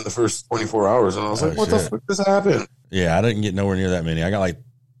within the first 24 hours, and I was like, "What the fuck does happen?" Yeah, I didn't get nowhere near that many. I got like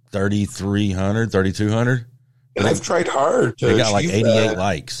 3,300, 3,200, and I've tried hard to. They got like 88 that.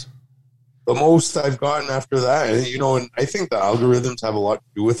 Likes. The most I've gotten after that, and I think the algorithms have a lot to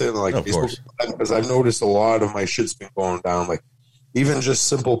do with it. Like Facebook, because I've noticed a lot of my shit's been going down. Like even just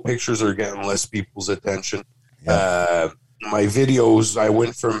simple pictures are getting less people's attention. Yeah. My videos, I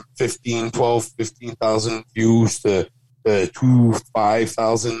went from 15,000 views to 5,000,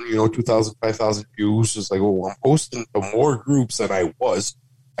 2,000, 5,000 views. It's like, I'm posting to more groups than I was.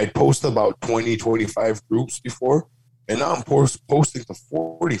 I'd post about 20, 25 groups before, and now I'm posting to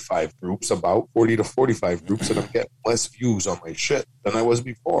 45 groups, about 40 to 45 groups, and I'm getting less views on my shit than I was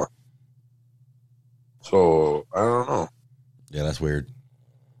before. So, I don't know. Yeah, that's weird.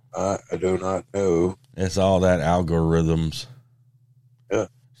 I do not know. It's all that algorithms. Yeah.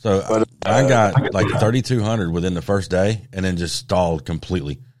 So I got like 3,200 within the first day and then just stalled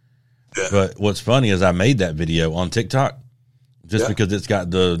completely. Yeah. But what's funny is I made that video on TikTok just because it's got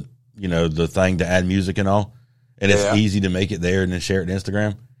the thing to add music and all. And it's easy to make it there and then share it to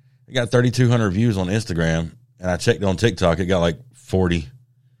Instagram. It got 3,200 views on Instagram, and I checked on TikTok. It got like 40.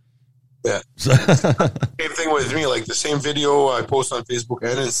 Yeah. Same thing with me. Like the same video I post on Facebook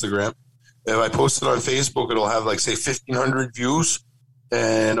and Instagram. If I post it on Facebook, it'll have like say 1,500 views,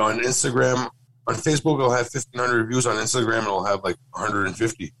 and on Instagram, on Facebook, it'll have 1,500 views. On Instagram, it'll have like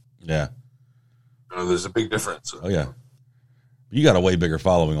 150. Yeah. There's a big difference. Oh yeah. You got a way bigger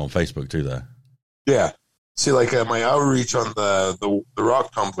following on Facebook too, though. Yeah. See, like my outreach on the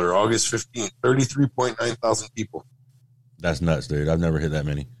rock tumbler, August 15th, 33.9 thousand people. That's nuts, dude. I've never hit that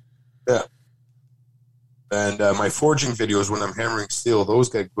many. Yeah. And my forging videos, when I'm hammering steel, those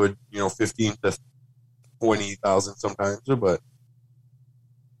get good, 15 to 20,000 sometimes. But,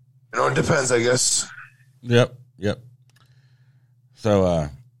 it depends, I guess. Yep. So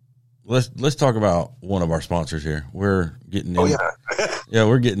let's talk about one of our sponsors here. We're getting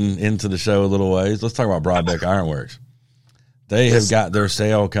we're getting into the show a little ways. Let's talk about Broadbeck Ironworks. They have got their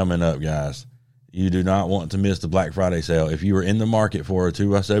sale coming up, guys. You do not want to miss the Black Friday sale. If you were in the market for a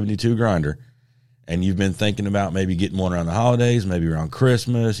 2x72 grinder and you've been thinking about maybe getting one around the holidays, maybe around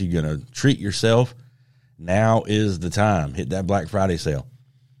Christmas, you're going to treat yourself, now is the time. Hit that Black Friday sale.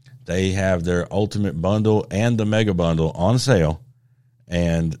 They have their Ultimate Bundle and the Mega Bundle on sale,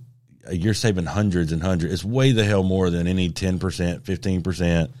 and you're saving hundreds and hundreds. It's way the hell more than any 10%,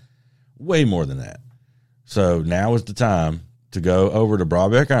 15%, way more than that. So now is the time to go over to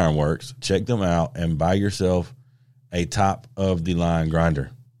Broadbeck Ironworks, check them out, and buy yourself a top-of-the-line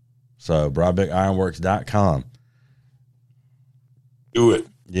grinder. So BroadbeckIronworks.com. Do it.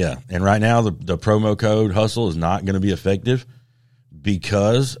 Yeah, and right now the promo code HUSTLE is not going to be effective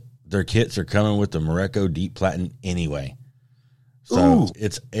because their kits are coming with the Morocco Deep Platinum anyway. So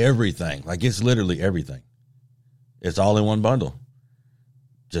It's everything. Like, it's literally everything. It's all in one bundle.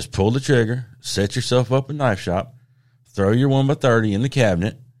 just pull the trigger, set yourself up a knife shop, throw your 1x30 in the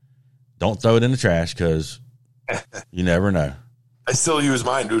cabinet. Don't throw it in the trash because you never know. I still use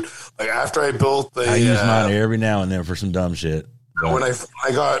mine, dude. Like after I built I use mine every now and then for some dumb shit. But when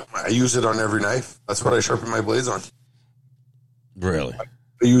I use it on every knife. That's what I sharpen my blades on. Really?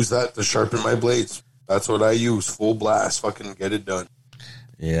 I use that to sharpen my blades. That's what I use. Full blast. Fucking get it done.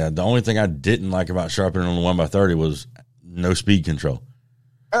 Yeah, the only thing I didn't like about sharpening on the 1x30 was no speed control.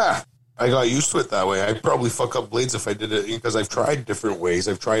 I got used to it that way. I'd probably fuck up blades if I did it because I've tried different ways.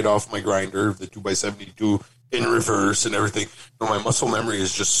 I've tried off my grinder, the 2x72 in reverse and everything. But my muscle memory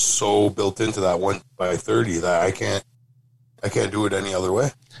is just so built into that 1x30 that I can't do it any other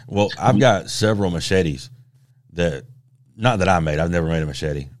way. Well, I've got several machetes that, not that I made. I've never made a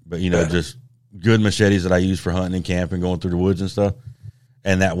machete, but just good machetes that I use for hunting and camping, going through the woods and stuff.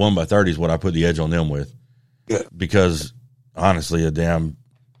 And that 1x30 is what I put the edge on them with. Yeah. Because honestly, a damn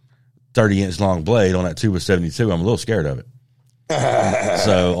 30-inch long blade on that 2x72, I'm a little scared of it.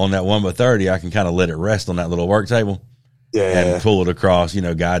 So on that 1x30, I can kind of let it rest on that little work table. Yeah. And pull it across,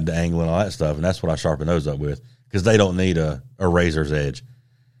 guide the angle and all that stuff. And that's what I sharpen those up with. Because they don't need a razor's edge.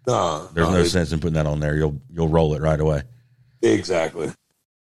 There's no sense in putting that on there. You'll roll it right away. Exactly.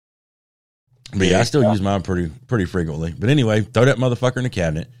 But yeah, I still use mine pretty frequently. But anyway, throw that motherfucker in the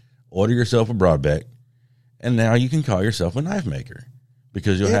cabinet, order yourself a Broadbeck, and now you can call yourself a knife maker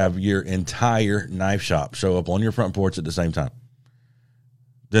because you'll have your entire knife shop show up on your front porch at the same time.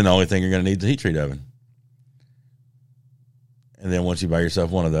 Then the only thing you're going to need is a heat treat oven. And then once you buy yourself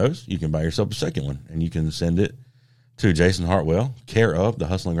one of those, you can buy yourself a second one, and you can send it to Jason Hartwell, care of the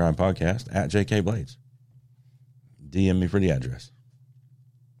Hustle and Grind podcast at JK Blades. DM me for the address.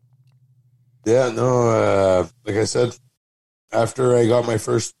 Yeah, no, like I said, after I got my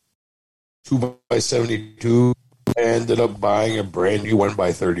first 2x72, I ended up buying a brand new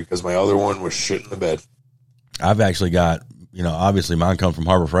 1x30 because my other one was shit in the bed. I've actually got, obviously mine come from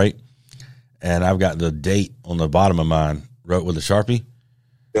Harbor Freight, and I've got the date on the bottom of mine wrote with a Sharpie.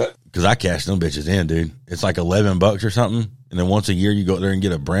 Yeah. Because I cash them bitches in, dude. It's like $11 or something, and then once a year you go up there and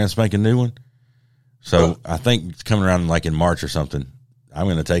get a brand spanking new one. So I think it's coming around like in March or something. I'm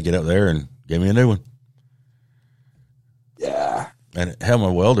going to take it up there and give me a new one. Yeah. And hell, my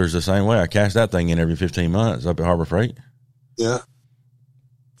welder's the same way. I cash that thing in every 15 months up at Harbor Freight. Yeah.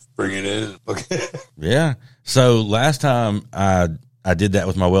 Bring it in. Okay. Yeah. So last time I did that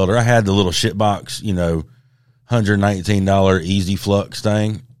with my welder, I had the little shit box, $119 Easy Flux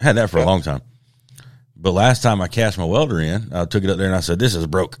thing. I had that for a long time. But last time I cashed my welder in, I took it up there and I said, this is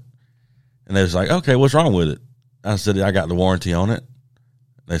broke. And they was like, okay, what's wrong with it? I said, I got the warranty on it.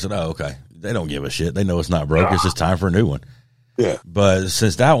 They said, oh, okay. They don't give a shit. They know it's not broke. It's just time for a new one. Yeah. But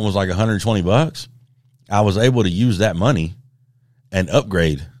since that one was like $120, I was able to use that money and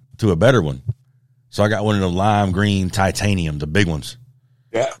upgrade to a better one. So I got one of the lime green titanium, the big ones.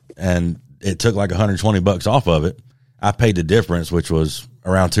 Yeah. And it took like $120 off of it. I paid the difference, which was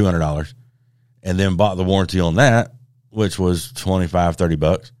around $200, and then bought the warranty on that, which was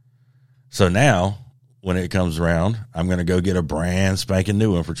 $25-$30. So now when it comes around, I'm going to go get a brand spanking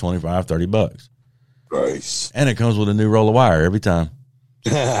new one for $25-$30. Nice. And it comes with a new roll of wire every time.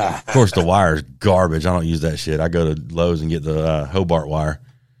 Of course, the wire's garbage. I don't use that shit. I go to Lowe's and get the Hobart wire.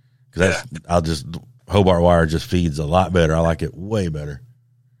 Because Hobart wire just feeds a lot better. I like it way better.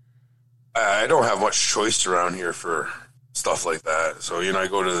 I don't have much choice around here for stuff like that. So, I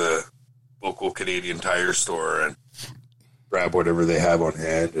go to the local Canadian Tire store and grab whatever they have on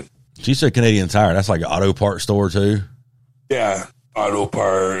hand. And she said Canadian Tire. That's like an auto part store too. Yeah, auto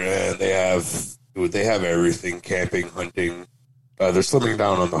part, and they have everything: camping, hunting. They're slimming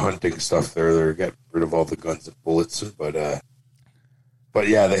down on the hunting stuff. They're getting rid of all the guns and bullets, but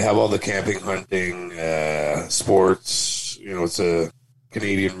yeah, they have all the camping, hunting, sports. It's a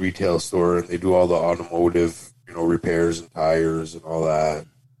Canadian retail store, and they do all the automotive, repairs and tires and all that.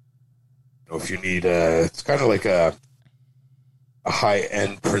 If you need, it's kind of like a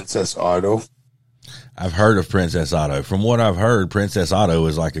high-end Princess Auto. I've heard of Princess Auto. From what I've heard, Princess Auto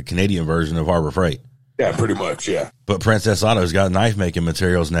is like a Canadian version of Harbor Freight. Yeah, pretty much, yeah. But Princess Auto's got knife-making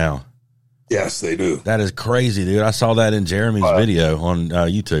materials now. Yes, they do. That is crazy, dude. I saw that in Jeremy's video on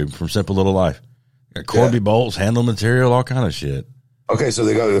YouTube from Simple Little Life. Got Corby bolts, handle material, all kind of shit. Okay, so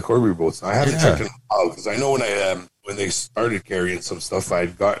they got the Corby bolts. I haven't checked them out because I know when they started carrying some stuff,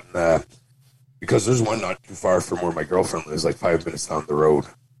 I'd gotten because there's one not too far from where my girlfriend lives, like 5 minutes down the road.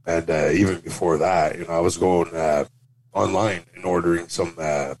 And even before that, I was going online and ordering some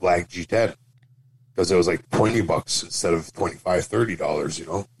black G10 because it was like $20 instead of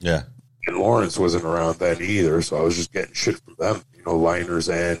 $25-$30. Yeah. And Lawrence wasn't around then either, so I was just getting shit from them. liners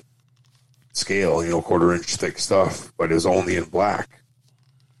and scale, 1/4 inch thick stuff, but it was only in black.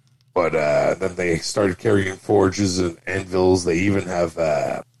 But then they started carrying forges and anvils. They even have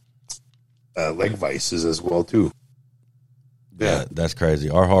leg vices as well too. Yeah, that's crazy.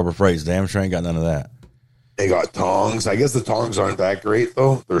 Our Harbor Freight's damn sure ain't got none of that. They got tongs. I guess the tongs aren't that great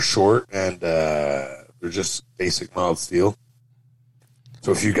though. They're short and they're just basic mild steel.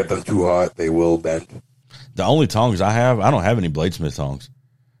 So if you get them too hot, they will bend. The only tongs I don't have any bladesmith tongs.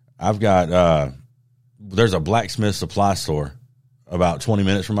 I've got there's a blacksmith supply store about 20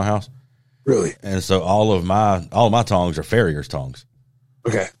 minutes from my house. Really? And so all of my tongs are farrier's tongs.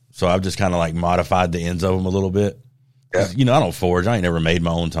 Okay. So I've just kind of like modified the ends of them a little bit. Yeah. I don't forge. I ain't never made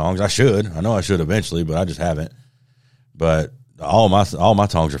my own tongs. I should. I know I should eventually, but I just haven't. But all my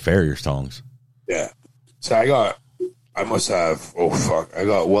tongs are farrier's tongs. Yeah. So I got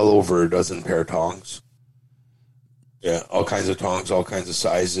well over a dozen pair of tongs. Yeah, all kinds of tongs, all kinds of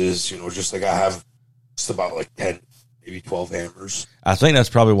sizes. Just like I have just about like 10, maybe 12 hammers. I think that's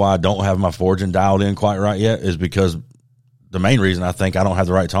probably why I don't have my forging dialed in quite right yet, is because the main reason I think I don't have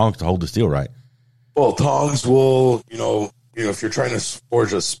the right tongs to hold the steel right. Well, tongs will, if you're trying to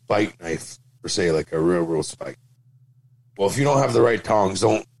forge a spike knife, per se, like a railroad spike. Well, if you don't have the right tongs,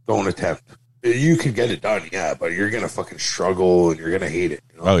 don't attempt. You could get it done, yeah, but you're gonna fucking struggle and you're gonna hate it.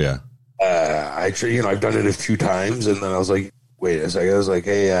 Oh yeah. I've done it a few times, and then I was like, wait a second. I was like,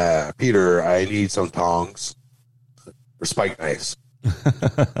 hey, Peter, I need some tongs for spike knives.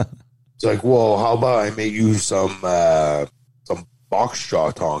 It's like, well, how about I make you some box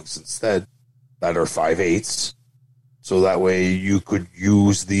jaw tongs instead that are 5/8, so that way you could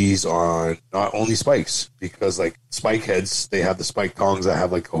use these on not only spikes, because like spike heads, they have the spike tongs that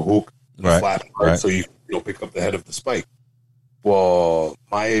have like a hook, flat part, so you pick up the head of the spike. Well,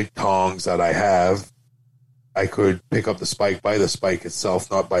 my tongs that I have, I could pick up the spike by the spike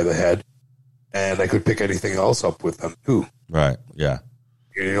itself, not by the head, and I could pick anything else up with them too. Right. Yeah.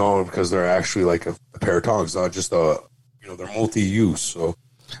 Because they're actually like a pair of tongs, not just they're multi-use. So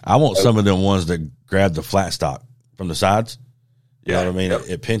I want some of them ones that grab the flat stock from the sides. You know what I mean? Yep.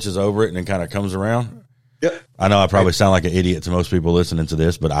 It pinches over it and then kind of comes around. Yep. I know I probably sound like an idiot to most people listening to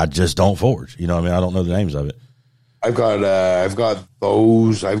this, but I just don't forge. I don't know the names of it. I've got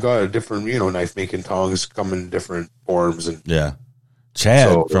those. I've got a different, knife making tongs come in different forms. And yeah.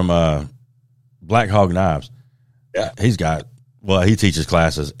 Chad from Black Hog Knives. Yeah. He teaches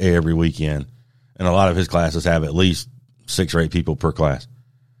classes every weekend, and a lot of his classes have at least 6 or 8 people per class.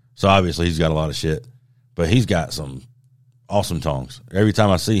 So obviously he's got a lot of shit, but he's got some awesome tongs. Every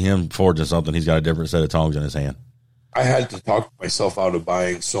time I see him forging something, he's got a different set of tongs in his hand. I had to talk myself out of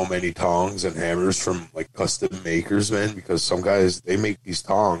buying so many tongs and hammers from like custom makers, man, because some guys, they make these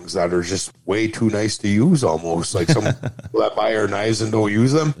tongs that are just way too nice to use almost. Like some people that buy our knives and don't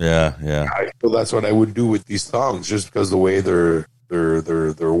use them. Yeah, yeah. I feel that's what I would do with these tongs, just because the way they're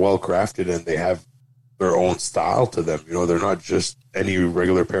well crafted and they have their own style to them. They're not just any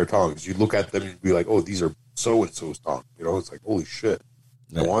regular pair of tongs. You look at them and be like, oh, these are so-and-so's tongs. It's like, holy shit,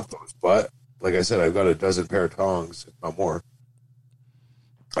 I want those. But like I said, I've got a dozen pair of tongs, if not more.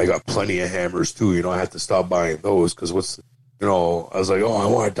 I got plenty of hammers too. I had to stop buying those because I was like, oh, I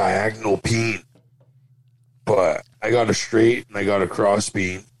want a diagonal peen. But I got a straight and I got a cross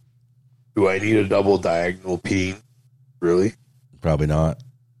peen. Do I need a double diagonal peen? Really? Probably not.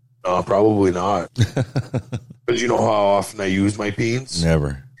 No, probably not. Because you know how often I use my peens?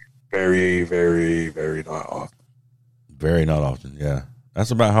 Never. Very, very, very not often. Very not often, yeah.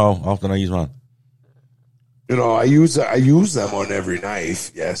 That's about how often I use mine. I use them on every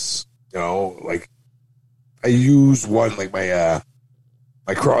knife, yes. Like I use one, like my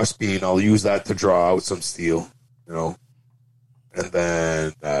cross peen, I'll use that to draw out some steel, And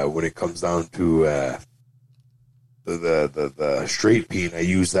then when it comes down to the straight peen, I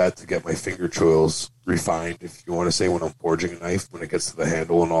use that to get my finger choils refined, if you want to say, when I'm forging a knife, when it gets to the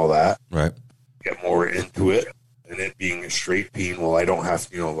handle and all that. Right. Get more into it. And it being a straight peen, well, I don't have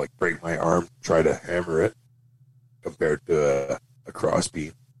to, break my arm to try to hammer it compared to a cross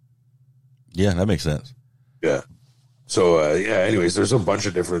peen. Yeah, that makes sense. Yeah. So, anyways, there's a bunch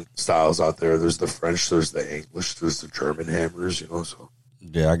of different styles out there. There's the French, there's the English, there's the German hammers, so.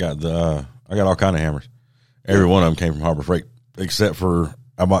 Yeah, I got all kind of hammers. Every one of them came from Harbor Freight, except for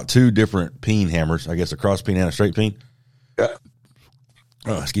I bought 2 different peen hammers. I guess a cross peen and a straight peen. Yeah.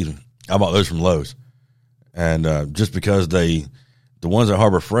 Oh, excuse me. I bought those from Lowe's. And just because the ones at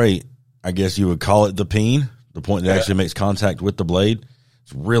Harbor Freight, I guess you would call it the peen, the point that actually makes contact with the blade,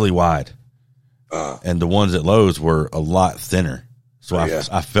 it's really wide. And the ones at Lowe's were a lot thinner. So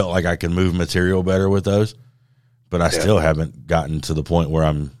I felt like I could move material better with those. but I still haven't gotten to the point where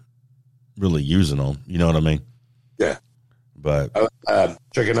I'm really using them. You know what I mean? Yeah. But I was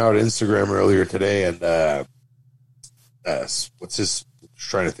checking out Instagram earlier today, and what's his?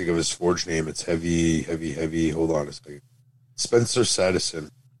 Trying to think of his forge name. It's heavy. Hold on a second. Spencer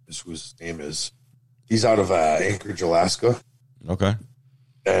Sadison is who his name is. He's out of Anchorage, Alaska. Okay.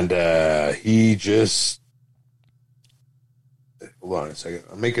 And he just hold on a second.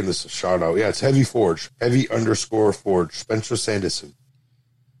 I'm making this a shout out. Yeah, it's Heavy Forge. Heavy_Forge. Spencer Sanderson.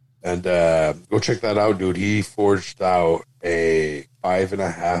 And go check that out, dude. He forged out a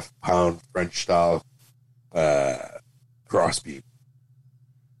 5.5 pound French style crossbeam.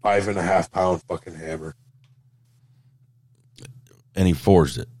 5.5 pound fucking hammer. And he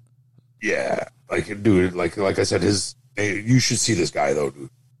forged it. Yeah. Like, dude, like I said, you should see this guy though, dude.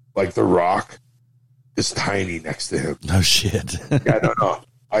 Like, the rock is tiny next to him. No shit. Yeah, no.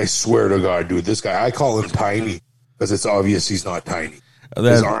 I swear to God, dude, this guy, I call him tiny because it's obvious he's not tiny.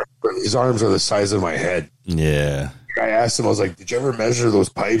 His arms are the size of my head. Yeah. I asked him, I was like, did you ever measure those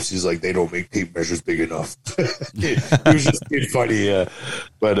pipes? He's like, they don't make tape measures big enough. He was just being funny.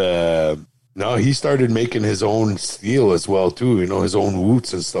 But no, he started making his own steel as well, too. You know, his own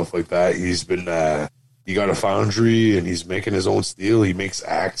woots and stuff like that. He's been, he got a foundry and he's making his own steel. He makes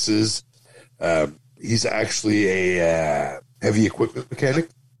axes. He's actually a heavy equipment mechanic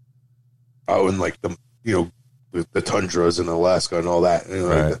out in like the, you know, the tundras in Alaska and all that. You know,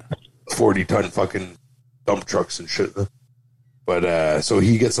 right. Like the 40-ton fucking dump trucks and shit. But so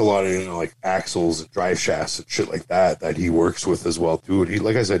he gets a lot of, you know, like axles and drive shafts and shit like that he works with as well too. And he,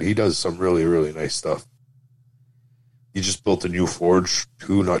 like I said, he does some really, really nice stuff. He just built a new forge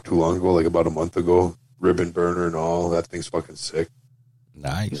too, not too long ago, like about a month ago. Ribbon burner and all. That thing's fucking sick.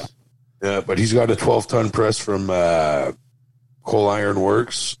 Nice. Yeah, but he's got a 12-ton press from Coal Iron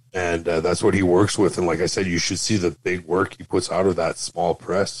Works, and that's what he works with. And like I said, you should see the big work he puts out of that small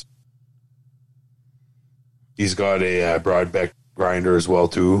press. He's got a Broadbeck grinder as well,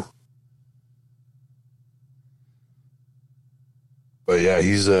 too. But yeah,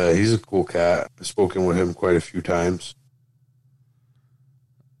 he's a cool cat. I've spoken with him quite a few times.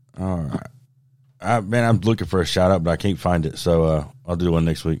 All right. I'm looking for a shout out, but I can't find it. So I'll do one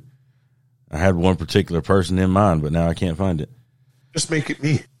next week. I had one particular person in mind, but now I can't find it. Just make it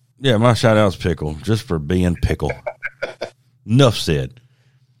me. Yeah, my shout out's Pickle, just for being Pickle. Enough said.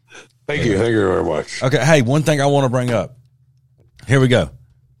 Thank you very much. Okay, hey, one thing I want to bring up. Here we go.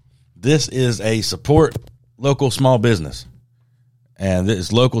 This is a support local small business. And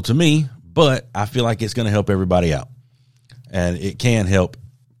it's local to me, but I feel like it's going to help everybody out. And it can help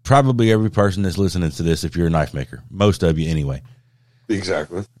probably every person that's listening to this if you're a knife maker. Most of you anyway.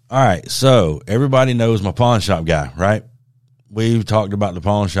 Exactly. All right, so everybody knows my pawn shop guy, right? We've talked about the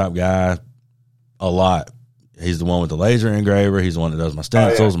pawn shop guy a lot. He's the one with the laser engraver. He's the one that does my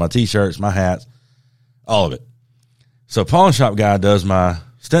stencils, my T-shirts, my hats, all of it. So pawn shop guy does my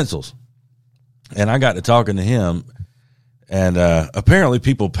stencils. And I got to talking to him, and apparently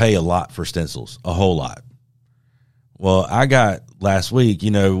people pay a lot for stencils, a whole lot. Well, I got last week,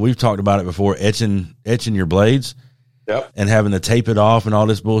 you know, we've talked about it before, etching your blades. Yep. And having to tape it off and all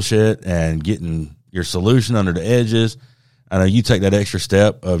this bullshit and getting your solution under the edges. I know you take that extra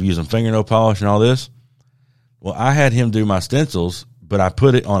step of using fingernail polish and all this. Well, I had him do my stencils, but I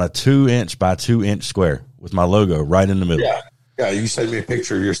put it on a 2-inch by 2-inch square with my logo right in the middle. Yeah. Yeah, you sent me a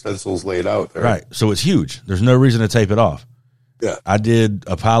picture of your stencils laid out there. Right. So it's huge. There's no reason to tape it off. Yeah. I did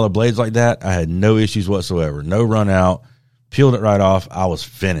a pile of blades like that. I had no issues whatsoever. No run out. Peeled it right off. I was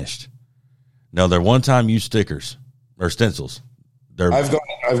finished. No, they're one-time use stickers or stencils. I've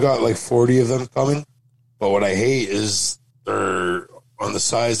got like 40 of them coming, but what I hate is they're on the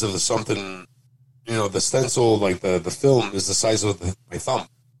size of something. You know, the stencil, like the film, is the size of my thumb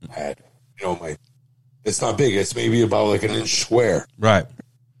pad. You know, it's not big. It's maybe about like an inch square. Right.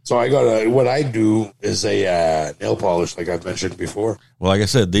 So what I do is a nail polish, like I've mentioned before. Well, like I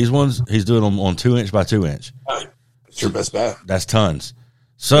said, these ones, he's doing them on 2-inch by 2-inch. It's your best bet. That's tons.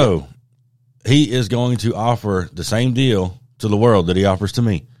 So he is going to offer the same deal to the world that he offers to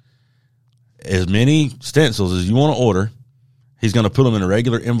me. As many stencils as you want to order, he's going to put them in a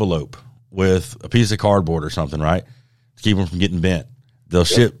regular envelope with a piece of cardboard or something, right? To keep them from getting bent. They'll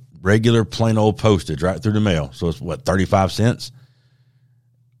ship regular plain old postage right through the mail. So it's 35 cents?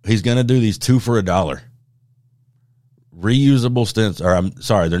 He's going to do these 2 for $1. Reusable stencils, or I'm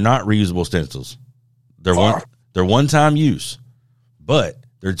sorry, they're not reusable stencils. They're one-time use, but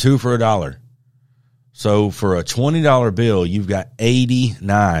they're 2 for $1. So for a $20 bill, you've got 80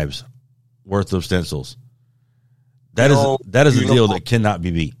 knives worth of stencils. That is a deal that cannot be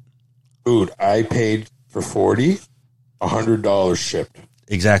beat. Dude, I paid for 40, $100 shipped.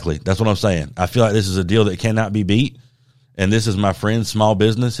 Exactly. That's what I'm saying. I feel like this is a deal that cannot be beat. And this is my friend's small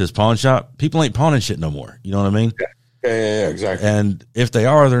business, his pawn shop. People ain't pawning shit no more. You know what I mean? Yeah, exactly. And if they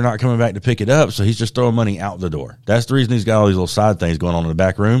are, they're not coming back to pick it up. So he's just throwing money out the door. That's the reason he's got all these little side things going on in the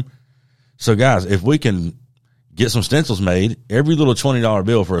back room. So, guys, if we can get some stencils made, every little $20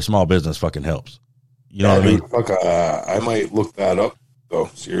 bill for a small business fucking helps. You know what I mean? Fuck, I might look that up, though.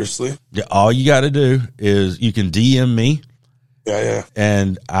 Seriously? Yeah, all you got to do is you can DM me. Yeah.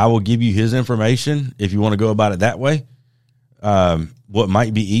 And I will give you his information if you want to go about it that way. What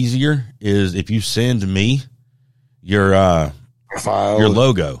might be easier is if you send me your file, your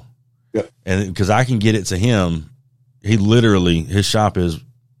logo. Yep. And because I can get it to him. He literally, his shop is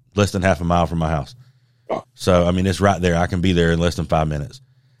less than half a mile from my house. Oh. So, I mean, it's right there. I can be there in less than 5 minutes.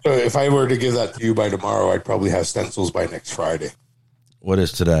 So if I were to give that to you by tomorrow, I'd probably have stencils by next Friday. What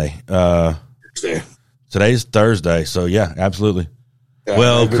is today? Thursday. Today's Thursday. So, yeah, absolutely. Yeah,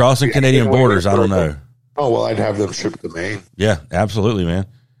 well, crossing Canadian borders, I don't know. Oh, well, I'd have them shipped to Maine. Yeah, absolutely, man.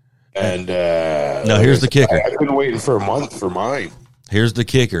 And no, here's the kicker. I've been waiting for a month for mine. Here's the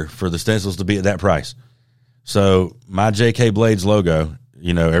kicker for the stencils to be at that price. So my JK Blades logo,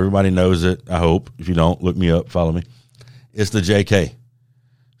 you know, everybody knows it. I hope. If you don't, look me up, follow me. It's the JK.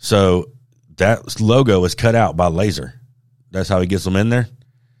 So that logo is cut out by laser. That's how he gets them in there.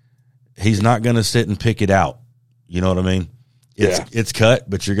 He's not going to sit and pick it out. You know what I mean? It's cut,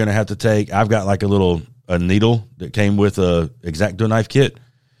 but you're going to have to take, I've got like a needle that came with a X-Acto knife kit.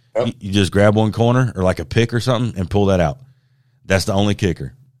 Yep. You just grab one corner or like a pick or something and pull that out. That's the only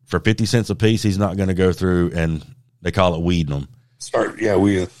kicker. For 50 cents a piece, he's not going to go through and they call it weeding them.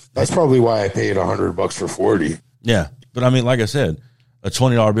 That's probably why I paid $100 for 40. Yeah. But I mean, like I said, a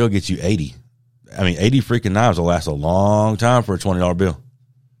 $20 bill gets you 80. I mean, 80 freaking knives will last a long time for a $20 bill.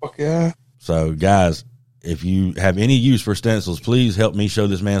 Fuck yeah. So guys, if you have any use for stencils, please help me show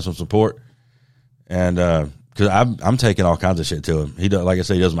this man some support. And, cause I'm taking all kinds of shit to him. He does, like I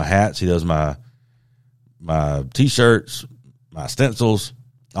said, he does my hats. He does my t-shirts, my stencils,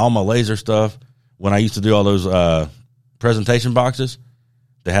 all my laser stuff. When I used to do all those, presentation boxes,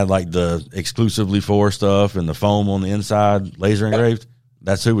 they had like the exclusively for stuff and the foam on the inside, laser engraved.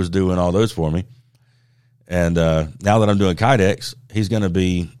 That's who was doing all those for me. And, now that I'm doing Kydex, he's going to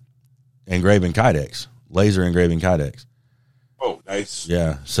be engraving Kydex, laser engraving Kydex. Oh, nice.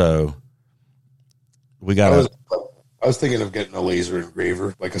 Yeah. So we got I was thinking of getting a laser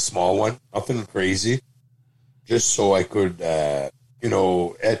engraver, like a small one, nothing crazy, just so I could,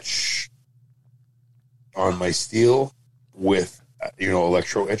 etch on my steel with,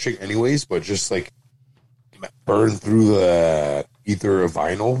 electro etching anyways, but just like burn through the ether of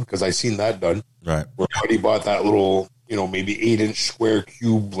vinyl, because I seen that done. Right. Where buddy bought that little, maybe 8-inch square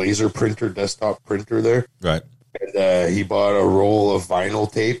cube laser printer, desktop printer there. Right. And he bought a roll of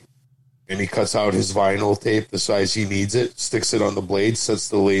vinyl tape, and he cuts out his vinyl tape the size he needs it, sticks it on the blade, sets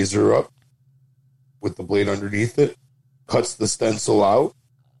the laser up with the blade underneath it, cuts the stencil out,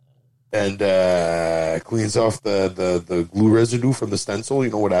 and cleans off the glue residue from the stencil,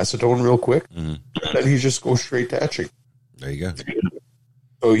 with acetone real quick. Mm-hmm. And then he just goes straight to etching. There you go.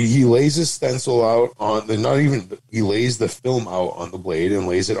 So he lays his stencil out on he lays the film out on the blade and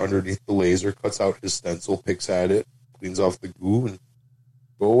lays it underneath the laser, cuts out his stencil, picks at it, cleans off the glue, and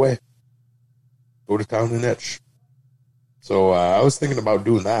go away. Go to town and etch. So I was thinking about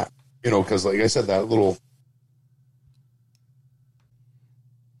doing that, because like I said, that little.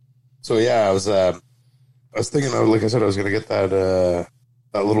 So yeah, I was thinking, like I said, I was gonna get that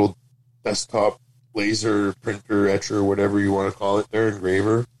little desktop laser printer, etcher, whatever you want to call it, there,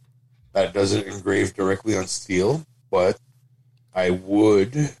 engraver that doesn't engrave directly on steel, but I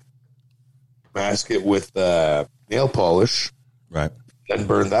would mask it with nail polish, right? Then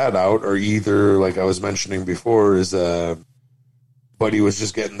burn that out, or either, like I was mentioning before, is Buddy was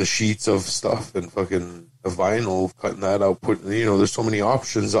just getting the sheets of stuff and fucking the vinyl, cutting that out, putting, there's so many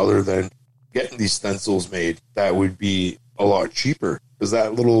options other than getting these stencils made that would be a lot cheaper, because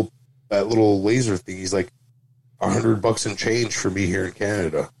that little laser thing, he's like $100 and change for me here in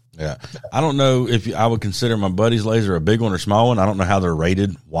Canada. Yeah. I don't know if I would consider my buddy's laser a big one or small one. I don't know how they're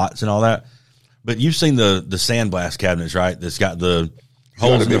rated, watts and all that, but you've seen the sandblast cabinets, right? That's got the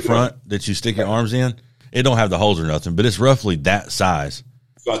holes in the front that you stick your arms in. It don't have the holes or nothing, but it's roughly that size.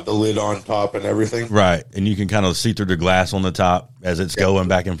 Got the lid on top and everything. Right. And you can kind of see through the glass on the top as it's going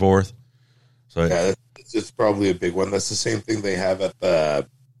back and forth. So yeah, it's probably a big one. That's the same thing they have at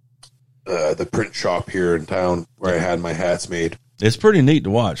the print shop here in town where I had my hats made. It's pretty neat to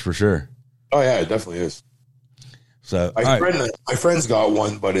watch for sure. Oh yeah, it definitely is. So my friend's got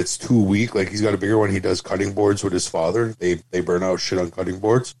one, but it's too weak. Like he's got a bigger one. He does cutting boards with his father. They burn out shit on cutting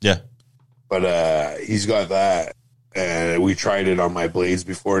boards. Yeah. But he's got that, and we tried it on my blades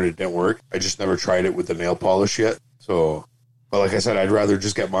before, and it didn't work. I just never tried it with the nail polish yet. So, but like I said, I'd rather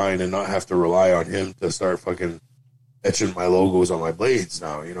just get mine and not have to rely on him to start fucking etching my logos on my blades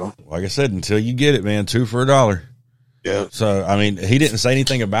now, you know? Like I said, until you get it, man, $2 for $1. Yeah. So, I mean, he didn't say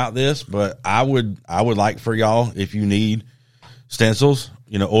anything about this, but I would like for y'all, if you need stencils,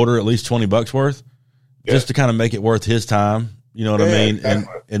 you know, order at least $20 worth just to kind of make it worth his time. You know what I mean?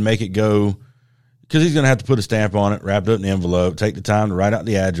 Exactly. And make it go, because he's going to have to put a stamp on it, wrap it up in the envelope, take the time to write out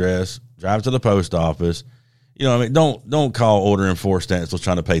the address, drive to the post office. You know what I mean? Don't call ordering 4 stencils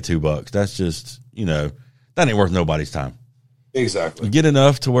trying to pay $2. That's just, you know, that ain't worth nobody's time. Exactly. You get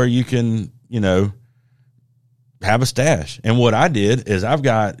enough to where you can, you know, have a stash. And what I did is I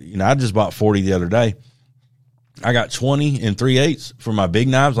just bought 40 the other day. I got 20 3/8 for my big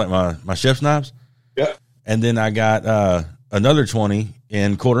knives, like my chef's knives. Yeah. And then I got another 20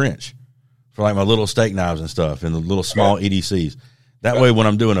 in 1/4 inch for like my little steak knives and stuff and the little small EDCs. That way when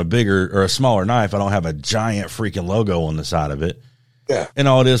I'm doing a bigger or a smaller knife, I don't have a giant freaking logo on the side of it. Yeah. And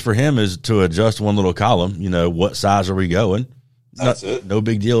all it is for him is to adjust one little column, you know, what size are we going? That's it. No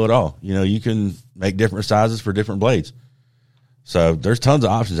big deal at all. You know, you can make different sizes for different blades. So there's tons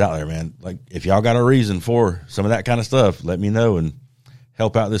of options out there, man. Like if y'all got a reason for some of that kind of stuff, let me know and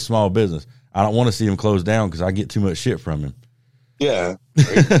help out this small business. I don't want to see him close down because I get too much shit from him. Yeah.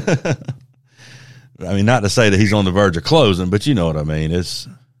 Right. I mean, not to say that he's on the verge of closing, but you know what I mean.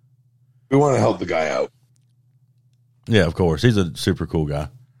 We want to help the guy out. Yeah, of course. He's a super cool guy.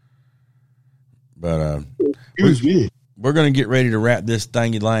 But we're going to get ready to wrap this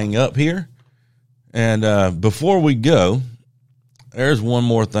thingy-lang up here. And before we go, there's one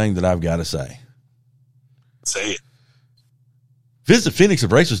more thing that I've got to say. Say it. Visit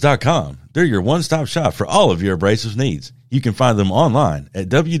PhoenixAbrasives.com. They're your one-stop shop for all of your abrasives needs. You can find them online at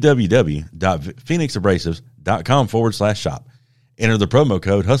www.phoenixabrasives.com/shop. Enter the promo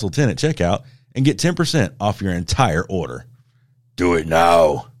code HUSTLE10 at checkout and get 10% off your entire order. Do it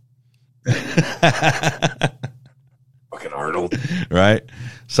now. Fucking Arnold. Right?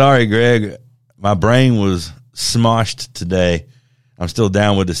 Sorry, Greg. My brain was smoshed today. I'm still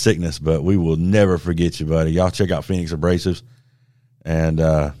down with the sickness, but we will never forget you, buddy. Y'all check out Phoenix Abrasives and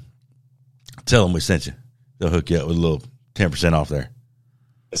tell them we sent you. They'll hook you up with a little 10% off there.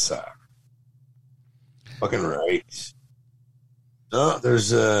 Yes, sir. Fucking right. No, there's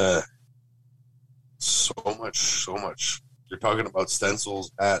so much. You're talking about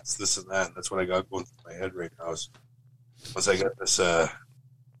stencils, hats, this and that, and that's what I got going through my head right now. Is once I get this,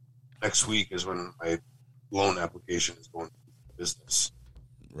 next week is when my loan application is going through the business.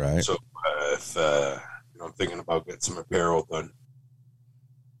 Right. So if I'm thinking about getting some apparel done.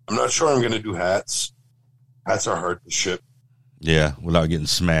 I'm not sure I'm going to do hats. Hats are hard to ship. Yeah, without getting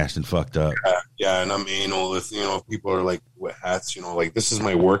smashed and fucked up. Yeah, and I'm anal if people are like, what hats, like this is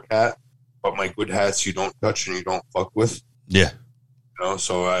my work hat, but my good hats you don't touch and you don't fuck with. Yeah.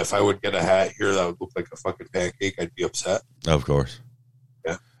 So if I would get a hat here that would look like a fucking pancake, I'd be upset. Of course.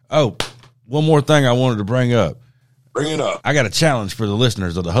 Yeah. Oh, one more thing I wanted to bring up. Bring it up. I got a challenge for the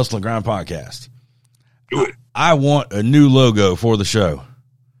listeners of the Hustle and Grind podcast. Do it. I want a new logo for the show.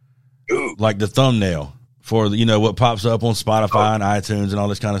 Ooh. Like the thumbnail for what pops up on Spotify and iTunes and all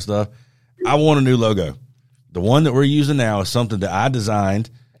this kind of stuff. I want a new logo. The one that we're using now is something that I designed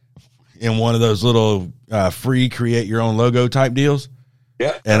in one of those little free create your own logo type deals.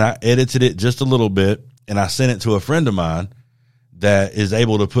 Yeah. And I edited it just a little bit and I sent it to a friend of mine that is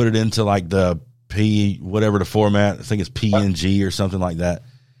able to put it into like the whatever the format, I think it's PNG or something like that.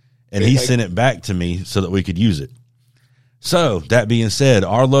 And he sent it back to me so that we could use it. So that being said,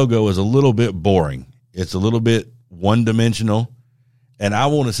 our logo is a little bit boring. It's a little bit one-dimensional, and I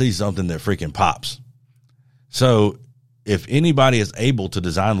want to see something that freaking pops. So if anybody is able to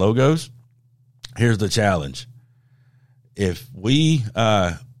design logos, here's the challenge. If we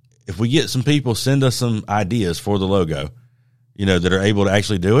get some people, send us some ideas for the logo, that are able to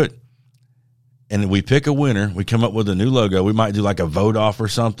actually do it, and we pick a winner, we come up with a new logo. We might do like a vote off or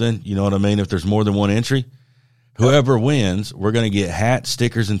something. You know what I mean? If there's more than one entry, whoever wins, we're going to get hats,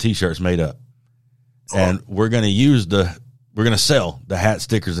 stickers, and T-shirts made up. And we're going to sell the hat,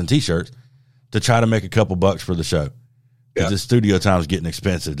 stickers, and T-shirts to try to make a couple bucks for the show. Because the studio time is getting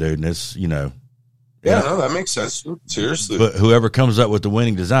expensive, dude. And it's, no, that makes sense. Seriously. But whoever comes up with the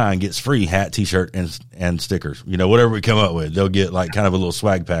winning design gets free hat, T-shirt, and stickers. Whatever we come up with, they'll get like kind of a little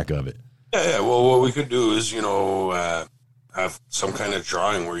swag pack of it. Yeah. Well, what we could do is, have some kind of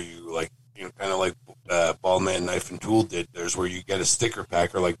drawing where you kind of like Ballman Knife and Tool did. There's where you get a sticker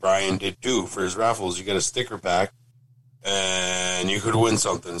pack, or like Brian did too for his raffles. You get a sticker pack, and you could win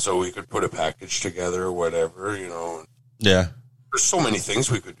something. So we could put a package together or whatever, you know. Yeah. There's so many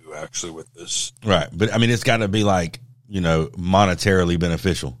things we could do actually with this. Right. But I mean, it's got to be like, you know, monetarily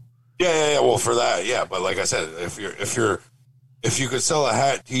beneficial. Yeah. Well, for that, yeah. But like I said, if you could sell a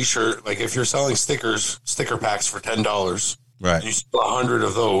hat, T-shirt, like if you're selling sticker packs for $10, right? And you sell 100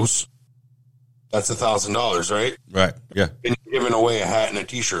 of those, that's $1,000, right? Right. Yeah. And you're giving away a hat and a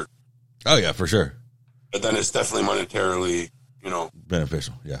T-shirt. Oh yeah, for sure. But then it's definitely monetarily, you know,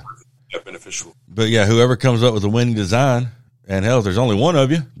 beneficial. Yeah. Yeah, beneficial. But yeah, whoever comes up with a winning design, and hell, if there's only one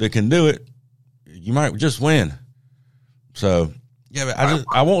of you that can do it, you might just win. So yeah, but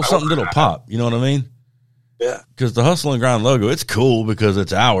I want something that'll pop. You know what I mean? Yeah. Because the Hustle and Grind logo, it's cool because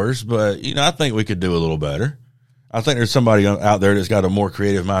it's ours, but you know, I think we could do a little better. I think there's somebody out there that's got a more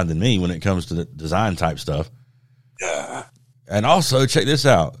creative mind than me when it comes to the design type stuff. Yeah. And also, check this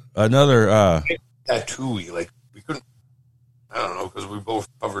out. Another tattoo-y, like we couldn't. I don't know, because we both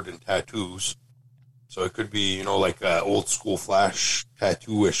covered in tattoos, so it could be, you know, like old school Flash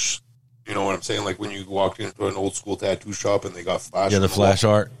tattoo-ish. You know what I'm saying? Like when you walked into an old school tattoo shop and they got Flash. Yeah, the Flash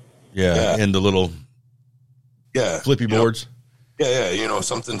art. Yeah, and the little flippy boards. Yeah, you know,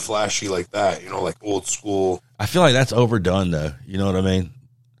 something flashy like that. You know, like old school. I feel like that's overdone, though. You know what I mean?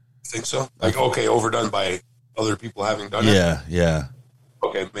 Think so? Like, okay, overdone by other people having done it? Yeah.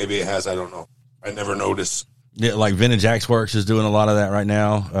 Okay, maybe it has. I don't know. I never noticed. Yeah, like Vintage Axe Works is doing a lot of that right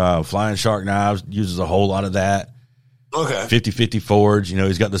now. Flying Shark Knives uses a whole lot of that. Okay. 50/50 Forge, you know,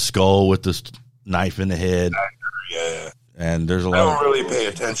 he's got the skull with the knife in the head. Yeah. And there's a lot. I don't really pay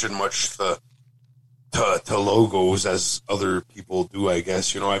attention much to logos as other people do, I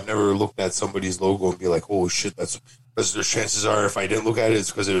guess. You know, I've never looked at somebody's logo and be like, oh, shit, that's... Because there's chances are if I didn't look at it,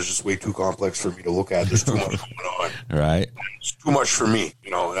 it's because it was just way too complex for me to look at. There's too much going on. Right. It's too much for me,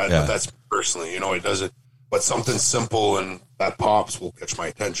 you know. That's personally, you know, it doesn't... But something simple and that pops will catch my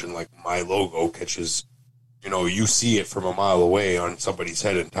attention, like my logo catches... You know, you see it from a mile away on somebody's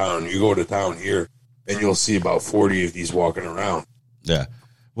head in town. You go to town here, and you'll see about 40 of these walking around. Yeah.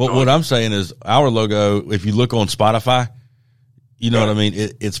 Well, what I'm saying is our logo, if you look on Spotify, you know what I mean?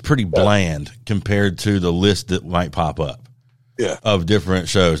 It's pretty bland compared to the list that might pop up of different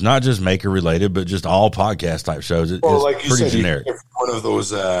shows. Not just maker related, but just all podcast type shows. It's like you pretty said, generic. One of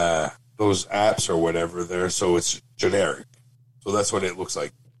those apps or whatever there, so it's generic. So that's what it looks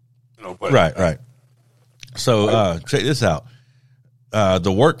like. You know, but right. So check this out.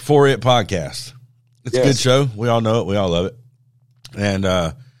 The Work For It podcast. It's a good show. We all know it. We all love it. And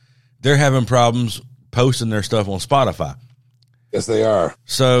they're having problems posting their stuff on Spotify. Yes, they are.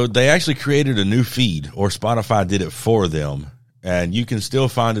 So they actually created a new feed, or Spotify did it for them. And you can still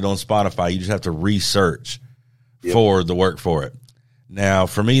find it on Spotify. You just have to research for the Work For It. Now,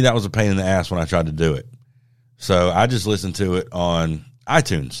 for me, that was a pain in the ass when I tried to do it. So I just listened to it on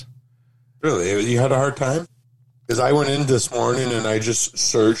iTunes. Really? You had a hard time? Because I went in this morning and I just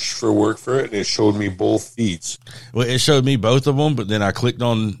searched for Work For It, and it showed me both feeds. Well, it showed me both of them, but then I clicked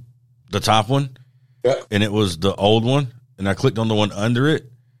on the top one, and it was the old one, and I clicked on the one under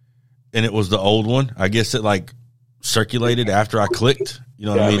it, and it was the old one. I guess it, like, circulated after I clicked. You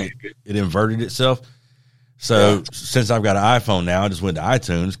know what I mean? It inverted itself. So since I've got an iPhone now, I just went to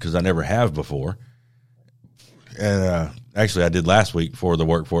iTunes because I never have before. And actually, I did last week for the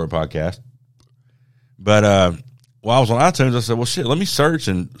Work For It podcast. But while I was on iTunes, I said, well, shit, let me search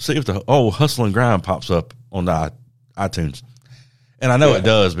and see if the Hustle and Grind pops up on the iTunes. And I know it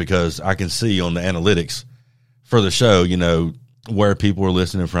does because I can see on the analytics for the show, you know, where people are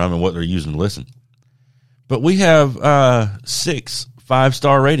listening from and what they're using to listen. But we have 6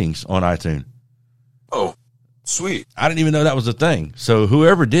 5-star ratings on iTunes. Oh, sweet. I didn't even know that was a thing. So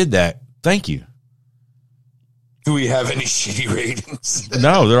whoever did that, thank you. Do we have any shitty ratings?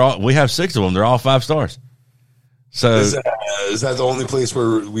 No, we have 6 of them. They're all 5 stars. So is that the only place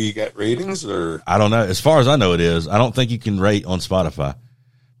where we get ratings, or I don't know. As far as I know, it is. I don't think you can rate on Spotify.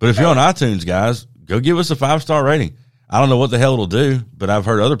 But if you're on iTunes, guys, go give us a 5-star rating. I don't know what the hell it'll do, but I've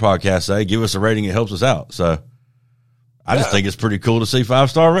heard other podcasts say give us a rating. It helps us out. So I just think it's pretty cool to see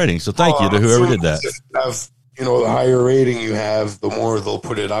 5-star ratings. So thank you to whoever did that. You know, the higher rating you have, the more they'll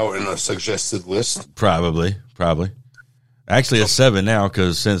put it out in a suggested list. Probably. Actually, it's 7 now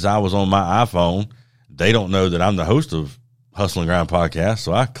because since I was on my iPhone, they don't know that I'm the host of Hustle and Grind podcast.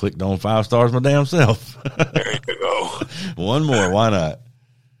 So I clicked on 5 stars my damn self. There you go. One more. Why not?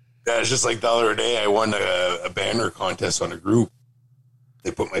 Yeah, it's just like the other day I won a banner contest on a group. They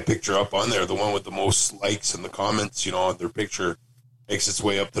put my picture up on there. The one with the most likes in the comments, you know, their picture makes its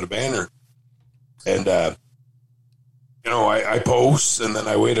way up to the banner. And, I post and then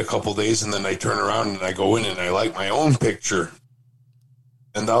I wait a couple days and then I turn around and I go in and I like my own picture.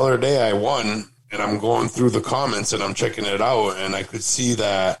 And the other day I won and I'm going through the comments and I'm checking it out and I could see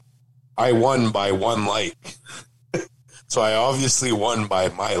that I won by 1 like. So I obviously won by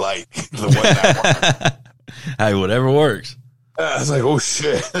my like, the one that won. Hey, whatever works. I was like, oh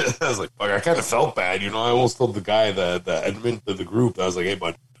shit. I was like, fuck, I kind of felt bad. I almost told the guy, the admin of the group, I was like, hey,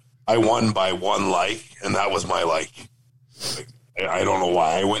 bud, I won by 1 like, and that was my like. Like, I don't know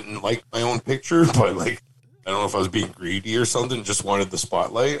why I went and liked my own picture, but like, I don't know if I was being greedy or something, just wanted the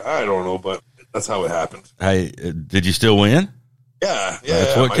spotlight. I don't know, but that's how it happened. Hey, did you still win? Yeah.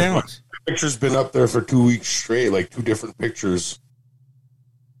 That's what counts. My picture's been up there for 2 weeks straight, like 2 different pictures.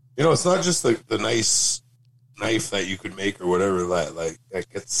 It's not just the nice knife that you could make or whatever that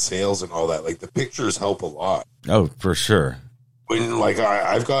gets sales and all that. Like, the pictures help a lot. Oh, for sure. When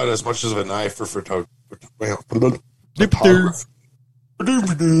I've got as much as a knife for photography. But, you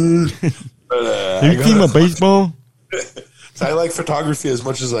see my baseball? So I like photography as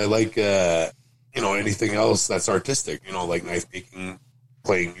much as I like anything else that's artistic. Like knife making,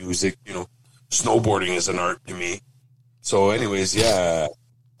 playing music. Snowboarding is an art to me. So, anyways, yeah,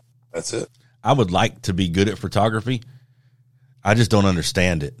 that's it. I would like to be good at photography. I just don't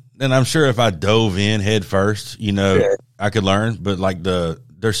understand it. And I'm sure if I dove in head first, I could learn. But like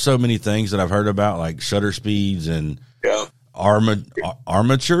there's so many things that I've heard about, like shutter speeds and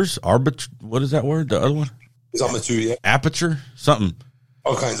armatures. What is that word? The other one? It's armature, yeah. Aperture? Something.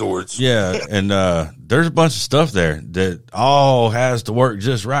 All kinds of words. Yeah, and there's a bunch of stuff there that all has to work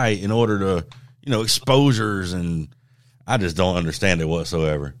just right in order to, exposures, and I just don't understand it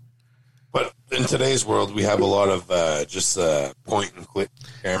whatsoever. But in today's world, we have a lot of just point and click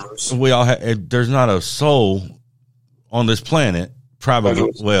cameras. We all there's not a soul on this planet,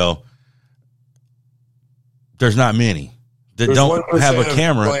 probably. Well, there's not many that don't have a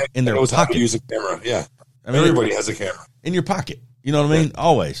camera in their pocket. How to use a camera, yeah. I mean, everybody has a camera in your pocket. You know what I mean?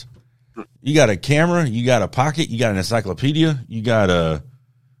 Always. You got a camera. You got a pocket. You got an encyclopedia. You got a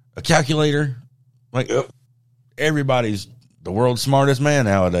calculator. Like, everybody's the world's smartest man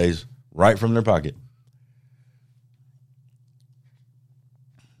nowadays, right from their pocket.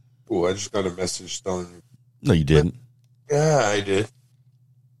 Oh, I just got a message telling me. No, you didn't. Yeah, I did.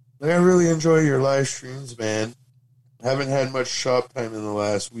 I really enjoy your live streams, man. Haven't had much shop time in the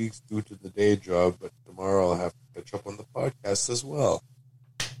last weeks due to the day job, but tomorrow I'll have to catch up on the podcast as well.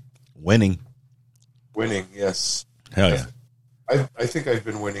 Winning, yes. Hell yeah. I think I've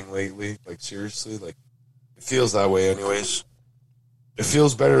been winning lately. Like, seriously, like, it feels that way anyways. It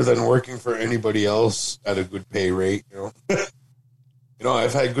feels better than working for anybody else at a good pay rate,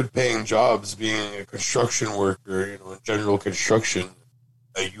 I've had good paying jobs being a construction worker, in general construction,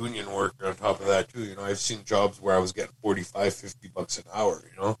 a union worker on top of that too. I've seen jobs where I was getting $45-$50 an hour,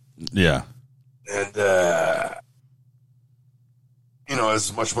 Yeah. And,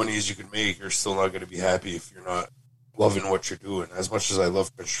 as much money as you can make, you're still not going to be happy if you're not loving what you're doing. As much as I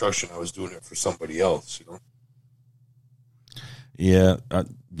love construction, I was doing it for somebody else, Yeah, I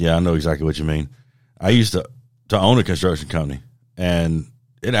know exactly what you mean. I used to own a construction company, and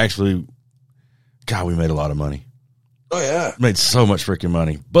it actually, God, we made a lot of money. Oh, yeah. Made so much freaking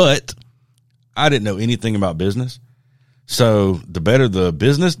money. But I didn't know anything about business. So the better the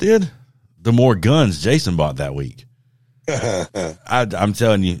business did, the more guns Jason bought that week. I'm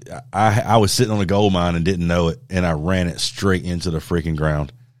telling you, I was sitting on a gold mine and didn't know it, and I ran it straight into the freaking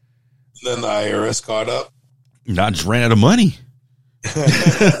ground. Then the IRS caught up? I just ran out of money.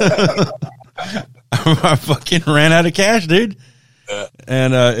 I fucking ran out of cash, dude.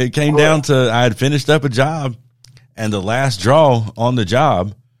 And it came down to I had finished up a job, and the last draw on the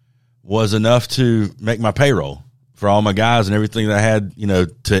job was enough to make my payroll for all my guys and everything that I had,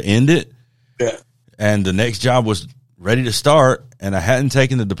 to end it. Yeah. And the next job was ready to start, and I hadn't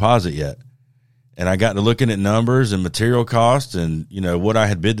taken the deposit yet. And I got to looking at numbers and material costs and, what I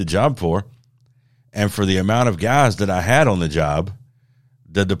had bid the job for. And for the amount of guys that I had on the job,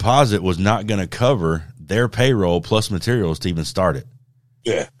 the deposit was not going to cover their payroll plus materials to even start it.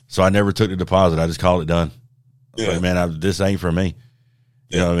 Yeah. So I never took the deposit. I just called it done. Yeah. Like, man, this ain't for me.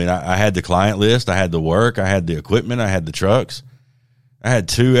 You know what I mean? I had the client list. I had the work. I had the equipment. I had the trucks. I had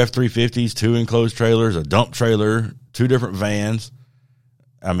 2 F-350s, 2 enclosed trailers, a dump trailer, 2 different vans.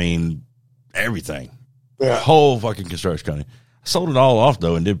 I mean, everything. Yeah. Whole fucking construction company. I sold it all off,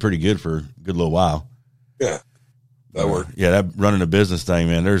 though, and did pretty good for a good little while. Yeah. That worked. Yeah, that running a business thing,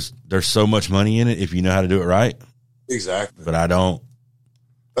 man, there's so much money in it if you know how to do it right. Exactly. But I don't.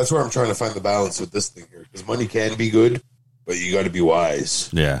 That's where I'm trying to find the balance with this thing here. Because money can be good, but you got to be wise.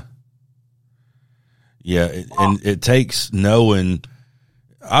 Yeah. Yeah, and it takes knowing.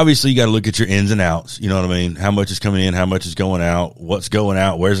 Obviously, you got to look at your ins and outs. You know what I mean? How much is coming in? How much is going out? What's going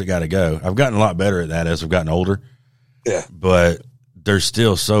out? Where's it got to go? I've gotten a lot better at that as I've gotten older. Yeah. But there's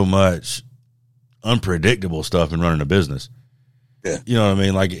still so much unpredictable stuff in running a business. Yeah. You know what I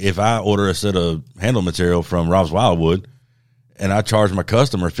mean? Like if I order a set of handle material from Rob's Wildwood and I charge my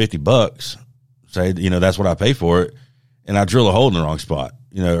customer $50, say, that's what I pay for it, and I drill a hole in the wrong spot,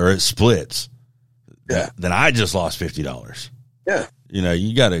 or it splits. Yeah. Then I just lost $50. Yeah.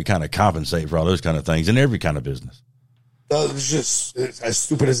 You got to kind of compensate for all those kind of things in every kind of business. It's just as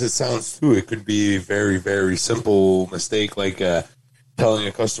stupid as it sounds, too. It could be a very, very simple mistake, like telling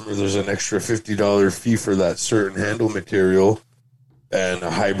a customer there's an extra $50 fee for that certain handle material and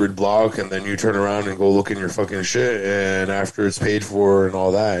a hybrid block, and then you turn around and go look in your fucking shit, and after it's paid for and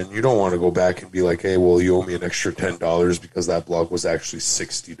all that, and you don't want to go back and be like, hey, well, you owe me an extra $10 because that block was actually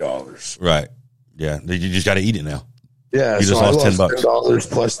 $60. Right. Yeah. You just got to eat it now. Yeah, you just lost $10. $10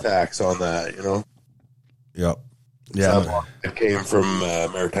 plus tax on that, Yep. Yeah. So it came from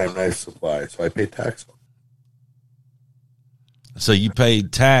Maritime Knife Supply, so I paid tax on it. So you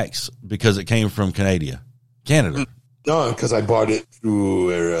paid tax because it came from Canada. No, because I bought it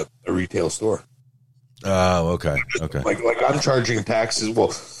through a retail store. Oh, okay. Okay. Like I'm charging taxes.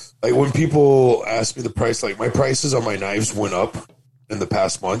 Well, like when people ask me the price, like my prices on my knives went up in the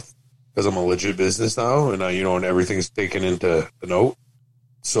past month because I'm a legit business now, and and everything's taken into the note.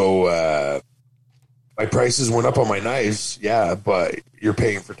 So my prices went up on my knives, yeah, but you're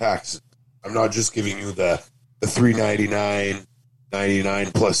paying for taxes. I'm not just giving you the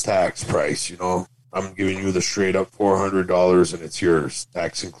 $399.99 plus tax price. I'm giving you the straight up $400, and it's yours,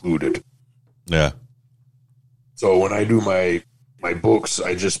 tax included. Yeah. So when I do my books,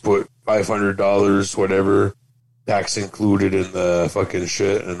 I just put $500, whatever, tax included in the fucking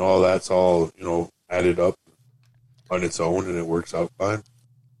shit, and all that's all, added up on its own, and it works out fine.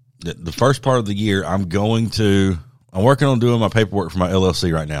 The first part of the year, I'm working on doing my paperwork for my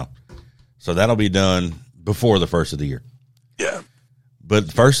LLC right now. So that'll be done before the first of the year. Yeah. But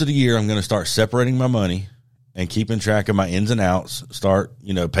the first of the year, I'm going to start separating my money and keeping track of my ins and outs, start,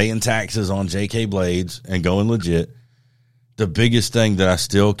 paying taxes on JK blades and going legit. The biggest thing that I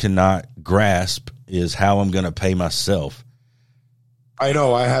still cannot grasp is how I'm going to pay myself. I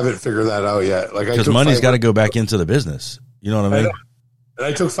know. I haven't figured that out yet. Because money's got to go back into the business. You know what I mean? And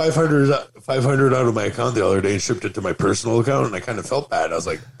I took $500 out of my account the other day and shipped it to my personal account, and I kind of felt bad. I was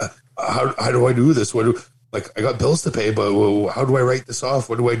like, how do I do this? I got bills to pay, but how do I write this off?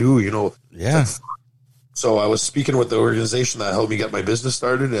 What do I do? Yeah. So I was speaking with the organization that helped me get my business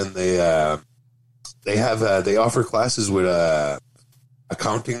started, and they offer classes with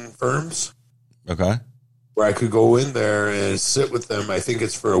accounting firms. Okay. Where I could go in there and sit with them. I think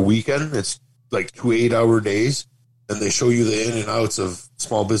it's for a weekend. It's like 2 8-hour days, and they show you the in and outs of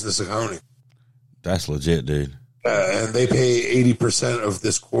small business accounting. That's legit, dude. And they pay 80% of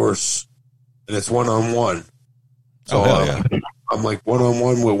this course, and it's one-on-one. So I'm like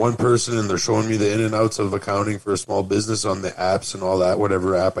one-on-one with one person, and they're showing me the in and outs of accounting for a small business on the apps and all that,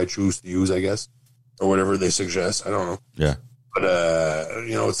 whatever app I choose to use, I guess, or whatever they suggest. I don't know. Yeah. But,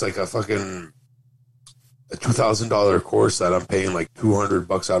 it's like a $2,000 course that I'm paying like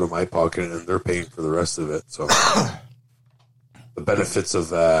 $200 out of my pocket, and they're paying for the rest of it. So the benefits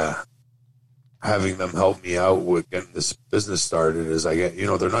of having them help me out with getting this business started is I get,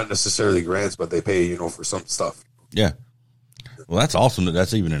 they're not necessarily grants, but they pay, for some stuff. Yeah. Well, that's awesome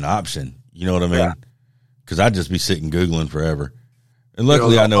that's even an option. You know what I mean? Because I'd just be sitting Googling forever. And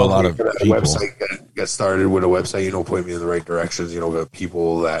luckily, I know a lot of people. Website get started with a website, point me in the right directions. The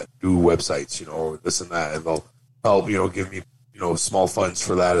people that do websites, this and that, and they'll help, give me, small funds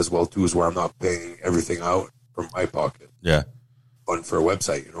for that as well too, is where I'm not paying everything out from my pocket. Yeah, fund for a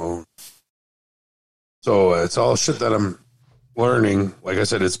website, So it's all shit that I'm learning. Like I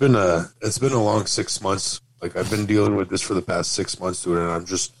said, it's been a long 6 months. Like I've been dealing with this for the past 6 months, dude, and I'm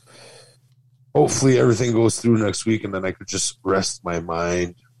just. Hopefully everything goes through next week, and then I could just rest my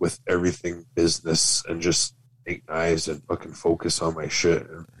mind with everything business and just make knives and fucking focus on my shit.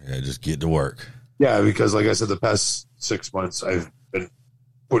 Yeah, just get to work. Yeah, because like I said, the past 6 months I've been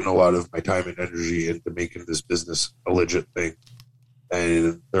putting a lot of my time and energy into making this business a legit thing,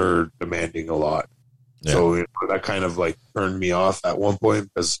 and they're demanding a lot. Yeah. So that kind of like turned me off at one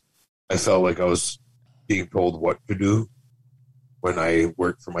point because I felt like I was being told what to do. When I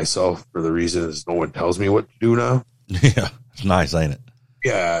work for myself, for the reason is no one tells me what to do now. Yeah, it's nice, ain't it?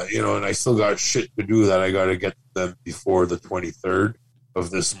 Yeah, and I still got shit to do that I got to get them before the 23rd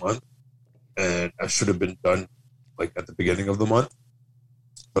of this month. And I should have been done like at the beginning of the month.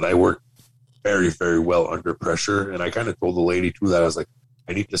 But I worked very, very well under pressure. And I kind of told the lady too that I was like,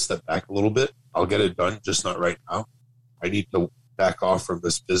 I need to step back a little bit. I'll get it done, just not right now. I need to back off from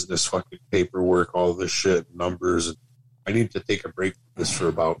this business fucking paperwork, all this shit, numbers. I need to take a break from this for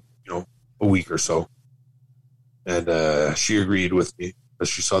about, a week or so. And she agreed with me because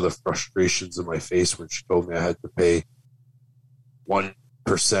she saw the frustrations in my face when she told me I had to pay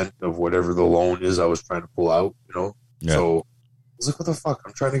 1% of whatever the loan is I was trying to pull out, Yeah. So I was like, what the fuck?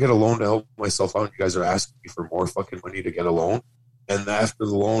 I'm trying to get a loan to help myself out. You guys are asking me for more fucking money to get a loan. And after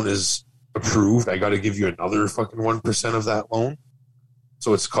the loan is approved, I got to give you another fucking 1% of that loan.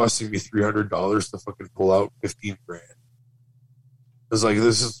 So it's costing me $300 to fucking pull out $15,000. It's like,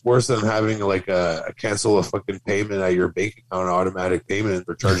 this is worse than having like a cancel a fucking payment at your bank account, automatic payment, and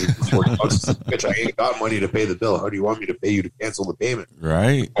they're charging you $40. Bitch, I ain't got money to pay the bill. How do you want me to pay you to cancel the payment?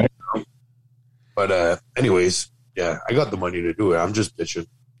 Right. But anyways, yeah, I got the money to do it. I'm just bitching.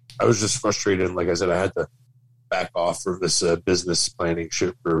 I was just frustrated. And like I said, I had to back off from this business planning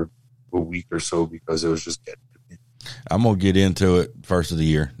shit for a week or so because it was just getting to me. I'm going to get into it first of the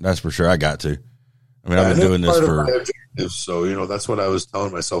year. That's for sure. I got to. I mean, I've been doing this for... So, that's what I was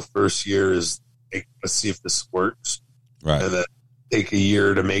telling myself. First year is, let's see if this works. Right. And then take a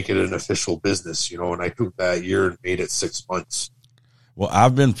year to make it an official business, and I took that year and made it 6 months. Well,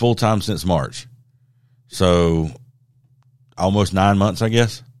 I've been full-time since March. So almost 9 months, I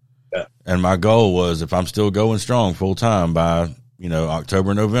guess. Yeah. And my goal was if I'm still going strong full-time by,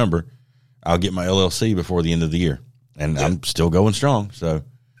 October, November, I'll get my LLC before the end of the year. And I'm still going strong. So,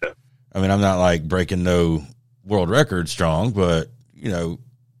 I mean, I'm not like breaking no world record strong, but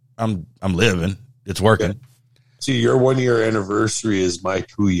I'm living. It's working. Yeah. See, your 1 year anniversary is my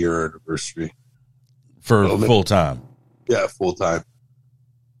 2 year anniversary for full time. Yeah, full time.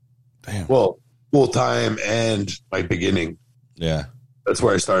 Damn. Well, full time and my beginning. Yeah, that's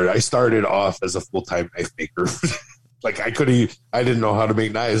where I started. I started off as a full time knife maker. Like I didn't know how to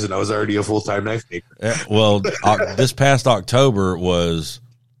make knives, and I was already a full time knife maker. Yeah, well, this past October was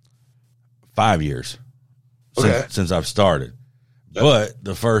 5 years. Since I've started. Yep. But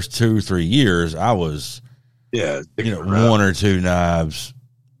the first 2-3 years I was, 1 or 2 knives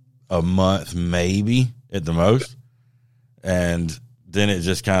a month, maybe at the most. And then it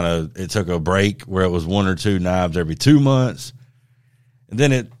just it took a break where it was 1 or 2 knives every 2 months. And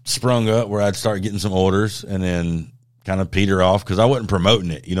then it sprung up where I'd start getting some orders and then kind of peter off because I wasn't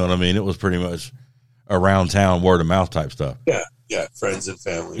promoting it. You know what I mean? It was pretty much around town, word of mouth type stuff. Yeah. Yeah, friends and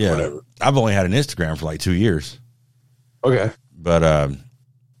family, whatever. I've only had an Instagram for like 2 years. Okay. But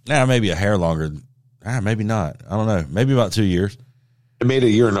maybe a hair longer. Maybe not. I don't know. Maybe about 2 years. It made a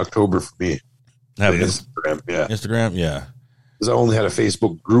year in October for me. Instagram, yeah. Instagram, yeah. Because I only had a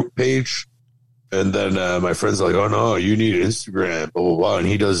Facebook group page. And then my friend's like, oh, no, you need Instagram, blah, blah, blah. And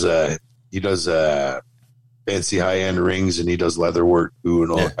he does fancy high-end rings, and he does leather work, too,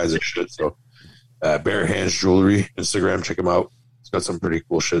 and all kinds of shit. So Bare Hands Jewelry, Instagram, check him out. Got some pretty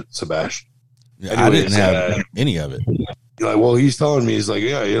cool shit, Sebastian. Yeah, anyways, I didn't have any of it. Well, he's telling me, he's like,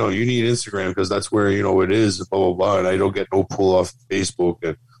 yeah, you need Instagram because that's where, it is, blah, blah, blah. And I don't get no pull off Facebook.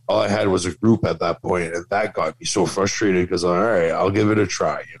 And all I had was a group at that point, and that got me so frustrated because, all right, I'll give it a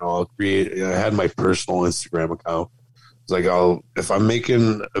try. I'll create, I had my personal Instagram account. It's like, if I'm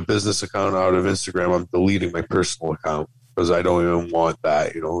making a business account out of Instagram, I'm deleting my personal account because I don't even want that.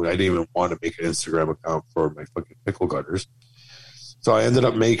 I didn't even want to make an Instagram account for my fucking pickle gutters. So I ended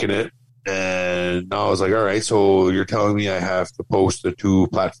up making it, and now I was like, all right, so you're telling me I have to post the 2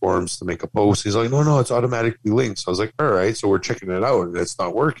 platforms to make a post? He's like, no, it's automatically linked. So I was like, all right, so we're checking it out, and it's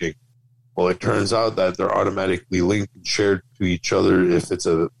not working. Well, it turns out that they're automatically linked and shared to each other if it's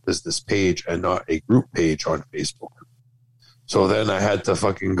a business page and not a group page on Facebook. So then I had to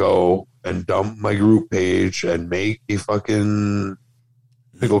fucking go and dump my group page and make a fucking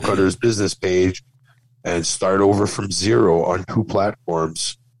Pickle Cutters business page and start over from zero on 2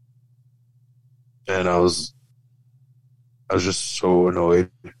 platforms. And I was just so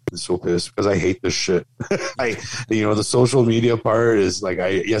annoyed and so pissed because I hate this shit. The social media part is like,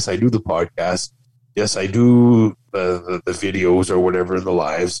 I do the podcast. Yes, I do the videos or whatever in the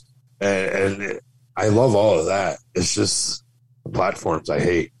lives. And I love all of that. It's just the platforms I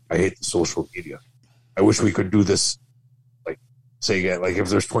hate. I hate the social media. I wish we could do this. Say, like, if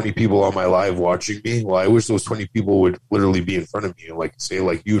there's 20 people on my live watching me, well, I wish those 20 people would literally be in front of me. And like, say,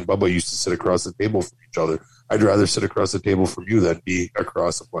 like you and Bubba used to sit across the table from each other. I'd rather sit across the table from you than be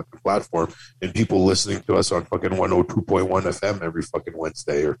across a fucking platform and people listening to us on fucking 102.1 FM every fucking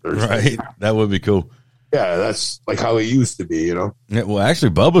Wednesday or Thursday. Right. That would be cool. Yeah, that's like how it used to be, Yeah, well,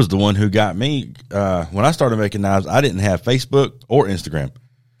 actually, Bubba's the one who got me. When I started making knives, I didn't have Facebook or Instagram.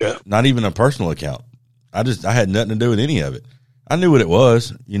 Yeah. Not even a personal account. I had nothing to do with any of it. I knew what it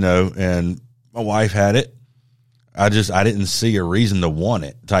was, and my wife had it. I didn't see a reason to want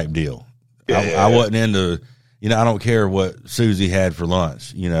it type deal. I wasn't into, I don't care what Susie had for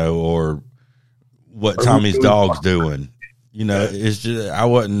lunch, or what Tommy's dog's doing. It's just, I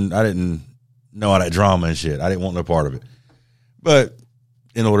didn't know all that drama and shit. I didn't want no part of it. But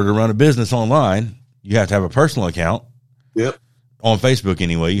in order to run a business online, you have to have a personal account. Yep. On Facebook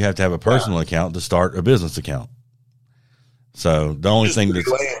anyway, you have to have a personal account to start a business account. So the only thing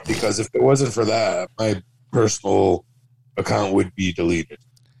that's because if it wasn't for that, my personal account would be deleted.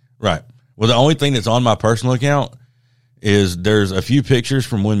 Right. Well, the only thing that's on my personal account is there's a few pictures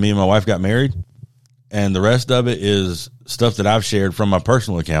from when me and my wife got married, and the rest of it is stuff that I've shared from my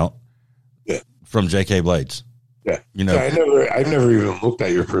personal account. Yeah. From JK Blades. Yeah. I've never even looked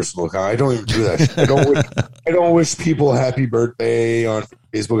at your personal account. I don't even do that shit. I don't wish people happy birthday on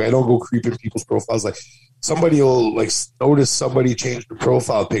Facebook. I don't go creeping people's profiles. Like, somebody will notice somebody changed the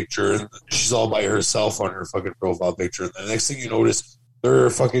profile picture and she's all by herself on her fucking profile picture. And the next thing you notice,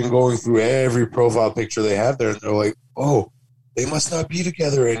 they're fucking going through every profile picture they have there, and they're like, oh, they must not be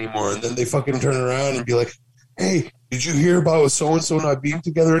together anymore. And then they fucking turn around and be like, hey, did you hear about so-and-so not being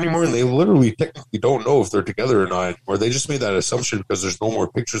together anymore? And they literally technically don't know if they're together or not anymore. They just made that assumption because there's no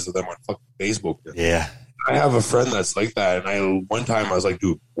more pictures of them on fucking Facebook. Yeah. I have a friend that's like that. And one time I was like,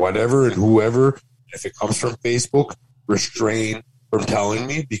 dude, whatever and whoever, if it comes from Facebook, restrain from telling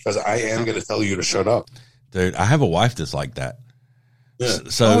me, because I am going to tell you to shut up. Dude, I have a wife that's like that. Yeah.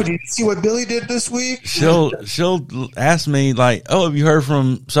 So, did you see what Billy did this week? She'll ask me like, oh, have you heard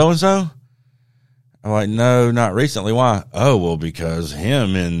from so-and-so? I'm like, no, not recently. Why? Oh, well, because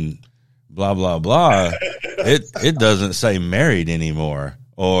him and blah, blah, blah. It doesn't say married anymore.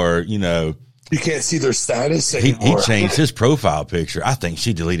 Or, you can't see their status anymore. He changed his profile picture. I think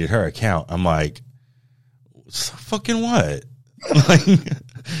she deleted her account. I'm like, fucking what?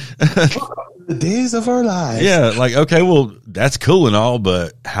 The days of our lives. Yeah, like, okay, well, that's cool and all,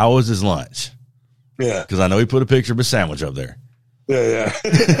 but how was his lunch? Yeah. Because I know he put a picture of a sandwich up there. Yeah.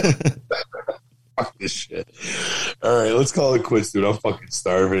 Fuck this shit. All right, let's call it quits, dude. I'm fucking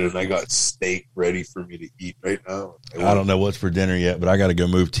starving, and I got steak ready for me to eat right now. I don't know what's for dinner yet, but I got to go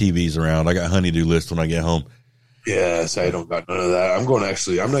move TVs around. I got honeydew list when I get home. Yes, I don't got none of that. I'm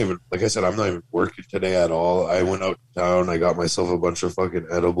not even, like I said, I'm not even working today at all. I went out to town. I got myself a bunch of fucking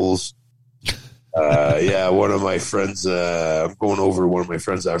edibles. One of my friends, I'm going over to one of my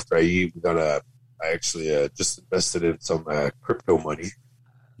friends after I eat. I actually just invested in some crypto money.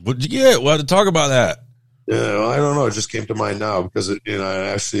 What'd you get? Well, to talk about that. Yeah, well, I don't know. It just came to mind now because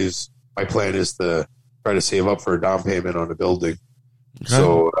my plan is to try to save up for a down payment on a building. Okay.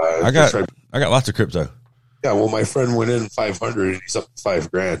 So I got lots of crypto. Yeah, well, my friend went in 500 and he's up to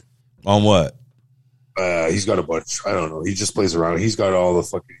 $5,000. On what? He's got a bunch. I don't know. He just plays around. He's got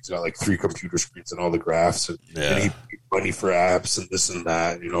he's got like 3 computer screens and all the graphs, and he pays money for apps and this and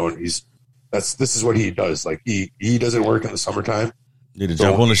that, and this is what he does. Like he doesn't work in the summertime. Need to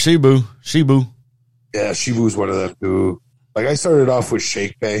jump on the Shibu. Yeah, Shibu's one of them too. Like, I started off with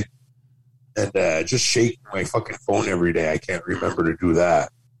Shake Pay, and just shaking my fucking phone every day. I can't remember to do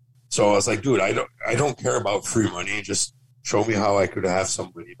that. So I was like, dude, I don't care about free money. Just show me how I could have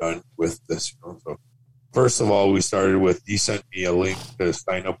some money done with this. So first of all, we started with, he sent me a link to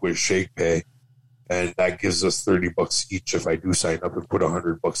sign up with Shake Pay, and that gives us $30 each if I do sign up and put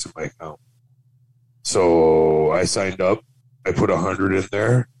 $100 in my account. So I signed up. I put 100 in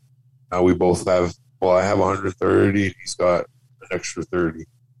there. Now we both have, I have 130 and he's got an extra 30.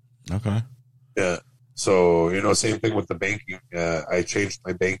 Okay. Yeah. So, same thing with the banking. I changed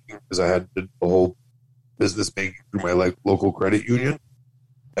my banking because I had the whole business banking through my local credit union.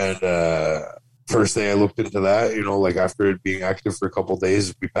 And first day I looked into that, after it being active for a couple of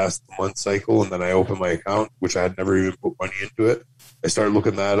days, we passed the month cycle, and then I opened my account, which I had never even put money into it. I started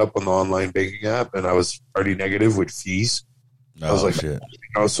looking that up on the online banking app, and I was already negative with fees. I was like, shit.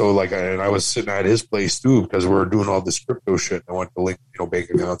 And I was sitting at his place too because we're doing all this crypto shit. And I want to link,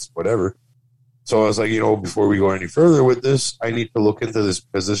 bank accounts, whatever. So I was like, before we go any further with this, I need to look into this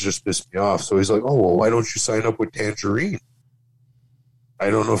because this just pissed me off. So he's like, oh, well, why don't you sign up with Tangerine?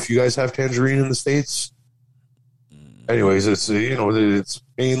 I don't know if you guys have Tangerine in the States. Anyways, it's, it's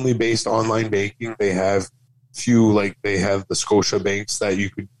mainly based online banking. They have they have the Scotia banks that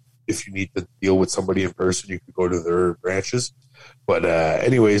you could, if you need to deal with somebody in person, you could go to their branches. But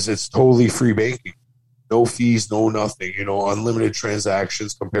anyways, it's totally free banking. No fees, no nothing, unlimited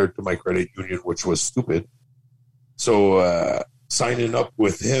transactions compared to my credit union, which was stupid. So signing up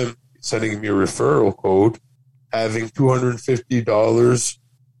with him, sending me a referral code, having $250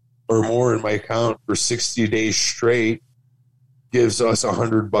 or more in my account for 60 days straight gives us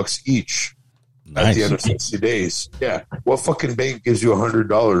 $100 each at the end of 60 days. Yeah. What fucking bank gives you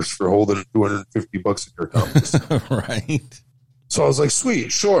 $100 for holding $250 in your account? Right. So I was like,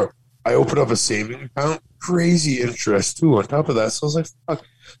 sweet, sure. I opened up a saving account, crazy interest too on top of that. So I was like, fuck.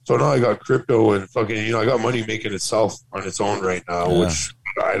 So now I got crypto and fucking, I got money making itself on its own right now, which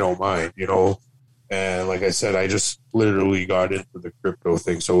I don't mind, And like I said, I just literally got into the crypto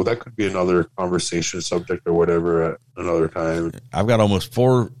thing. So that could be another conversation subject or whatever at another time. I've got almost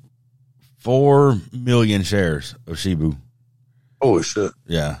 4 million shares of Shibu. Holy shit.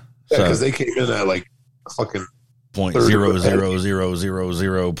 Yeah. Yeah, because they came in at like fucking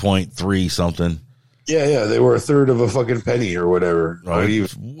 0.00000.3 something. Yeah, they were a third of a fucking penny or whatever. Right.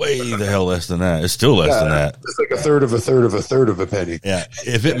 It's way the hell less than that. It's still less than that. It's like a third of a third of a third of a penny. Yeah.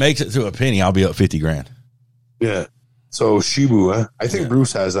 If it makes it to a penny, I'll be up $50,000. Yeah. So Shibu, huh? I think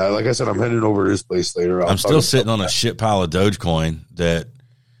Bruce has that. Like I said, I'm heading over to his place later. I'm still sitting on a shit pile of Dogecoin that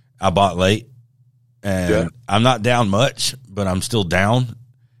I bought late, and I'm not down much, but I'm still down.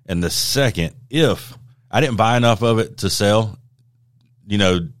 And the second, if I didn't buy enough of it to sell,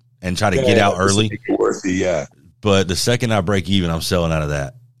 and try to get out early. But the second I break even, I'm selling out of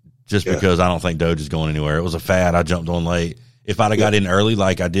that just because I don't think Doge is going anywhere. It was a fad. I jumped on late. If I'd have got in early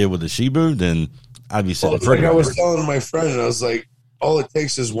like I did with the Shibu, then I'd be sitting pretty. I was telling my friend, and I was like, all it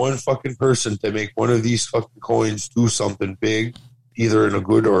takes is one fucking person to make one of these fucking coins do something big, either in a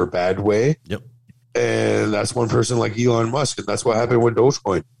good or a bad way. Yep. And that's one person like Elon Musk, and that's what happened with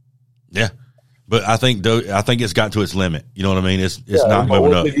Dogecoin. Yeah. But I think it's got to its limit. You know what I mean? It's not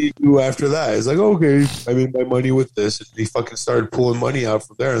moving up. What did he do after that? It's like, okay, I made my money with this. And he fucking started pulling money out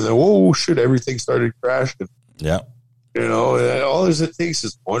from there. And then, whoa, shit, everything started crashing. Yeah. And all it takes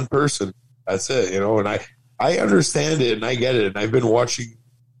is one person. That's it, And I understand it and I get it. And I've been watching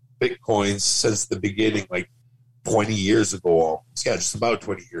Bitcoin since the beginning, like 20 years ago almost. Yeah, just about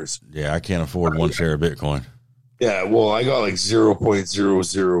 20 years. Yeah, I can't afford one share of Bitcoin. Yeah, well, I got like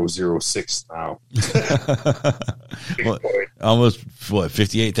 0.0006 now. Almost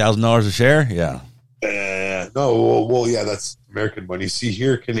 $58,000 a share? Yeah. No, well, yeah, that's American money. See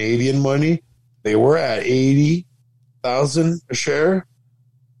here, Canadian money, they were at 80,000 a share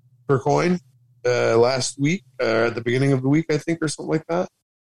per coin last week, at the beginning of the week, I think, or something like that.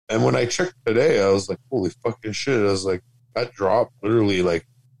 And when I checked today, I was like, holy fucking shit! I was like, that dropped literally.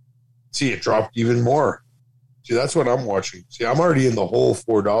 It dropped even more. See, that's what I'm watching. See, I'm already in the whole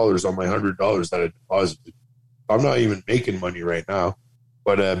 $4 on my $100 that I deposited. I'm not even making money right now.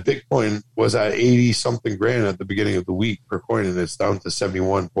 But Bitcoin was at 80 something grand at the beginning of the week per coin, and it's down to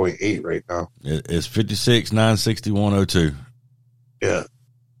 71.8 right now. It's 56,961.02. Yeah.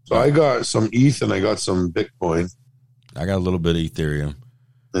 So I got some ETH and I got some Bitcoin. I got a little bit of Ethereum.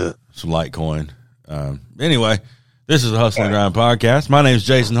 Yeah. Some Litecoin. Anyway, this is the Hustle and Grind podcast. My name is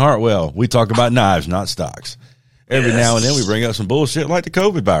Jason Hartwell. We talk about knives, not stocks. Every now and then we bring up some bullshit like the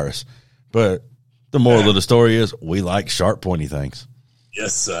COVID virus. But the moral of the story is we like sharp, pointy things.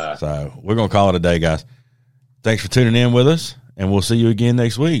 Yes, sir. So we're going to call it a day, guys. Thanks for tuning in with us, and we'll see you again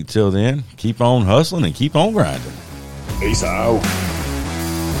next week. Till then, keep on hustling and keep on grinding. Peace out.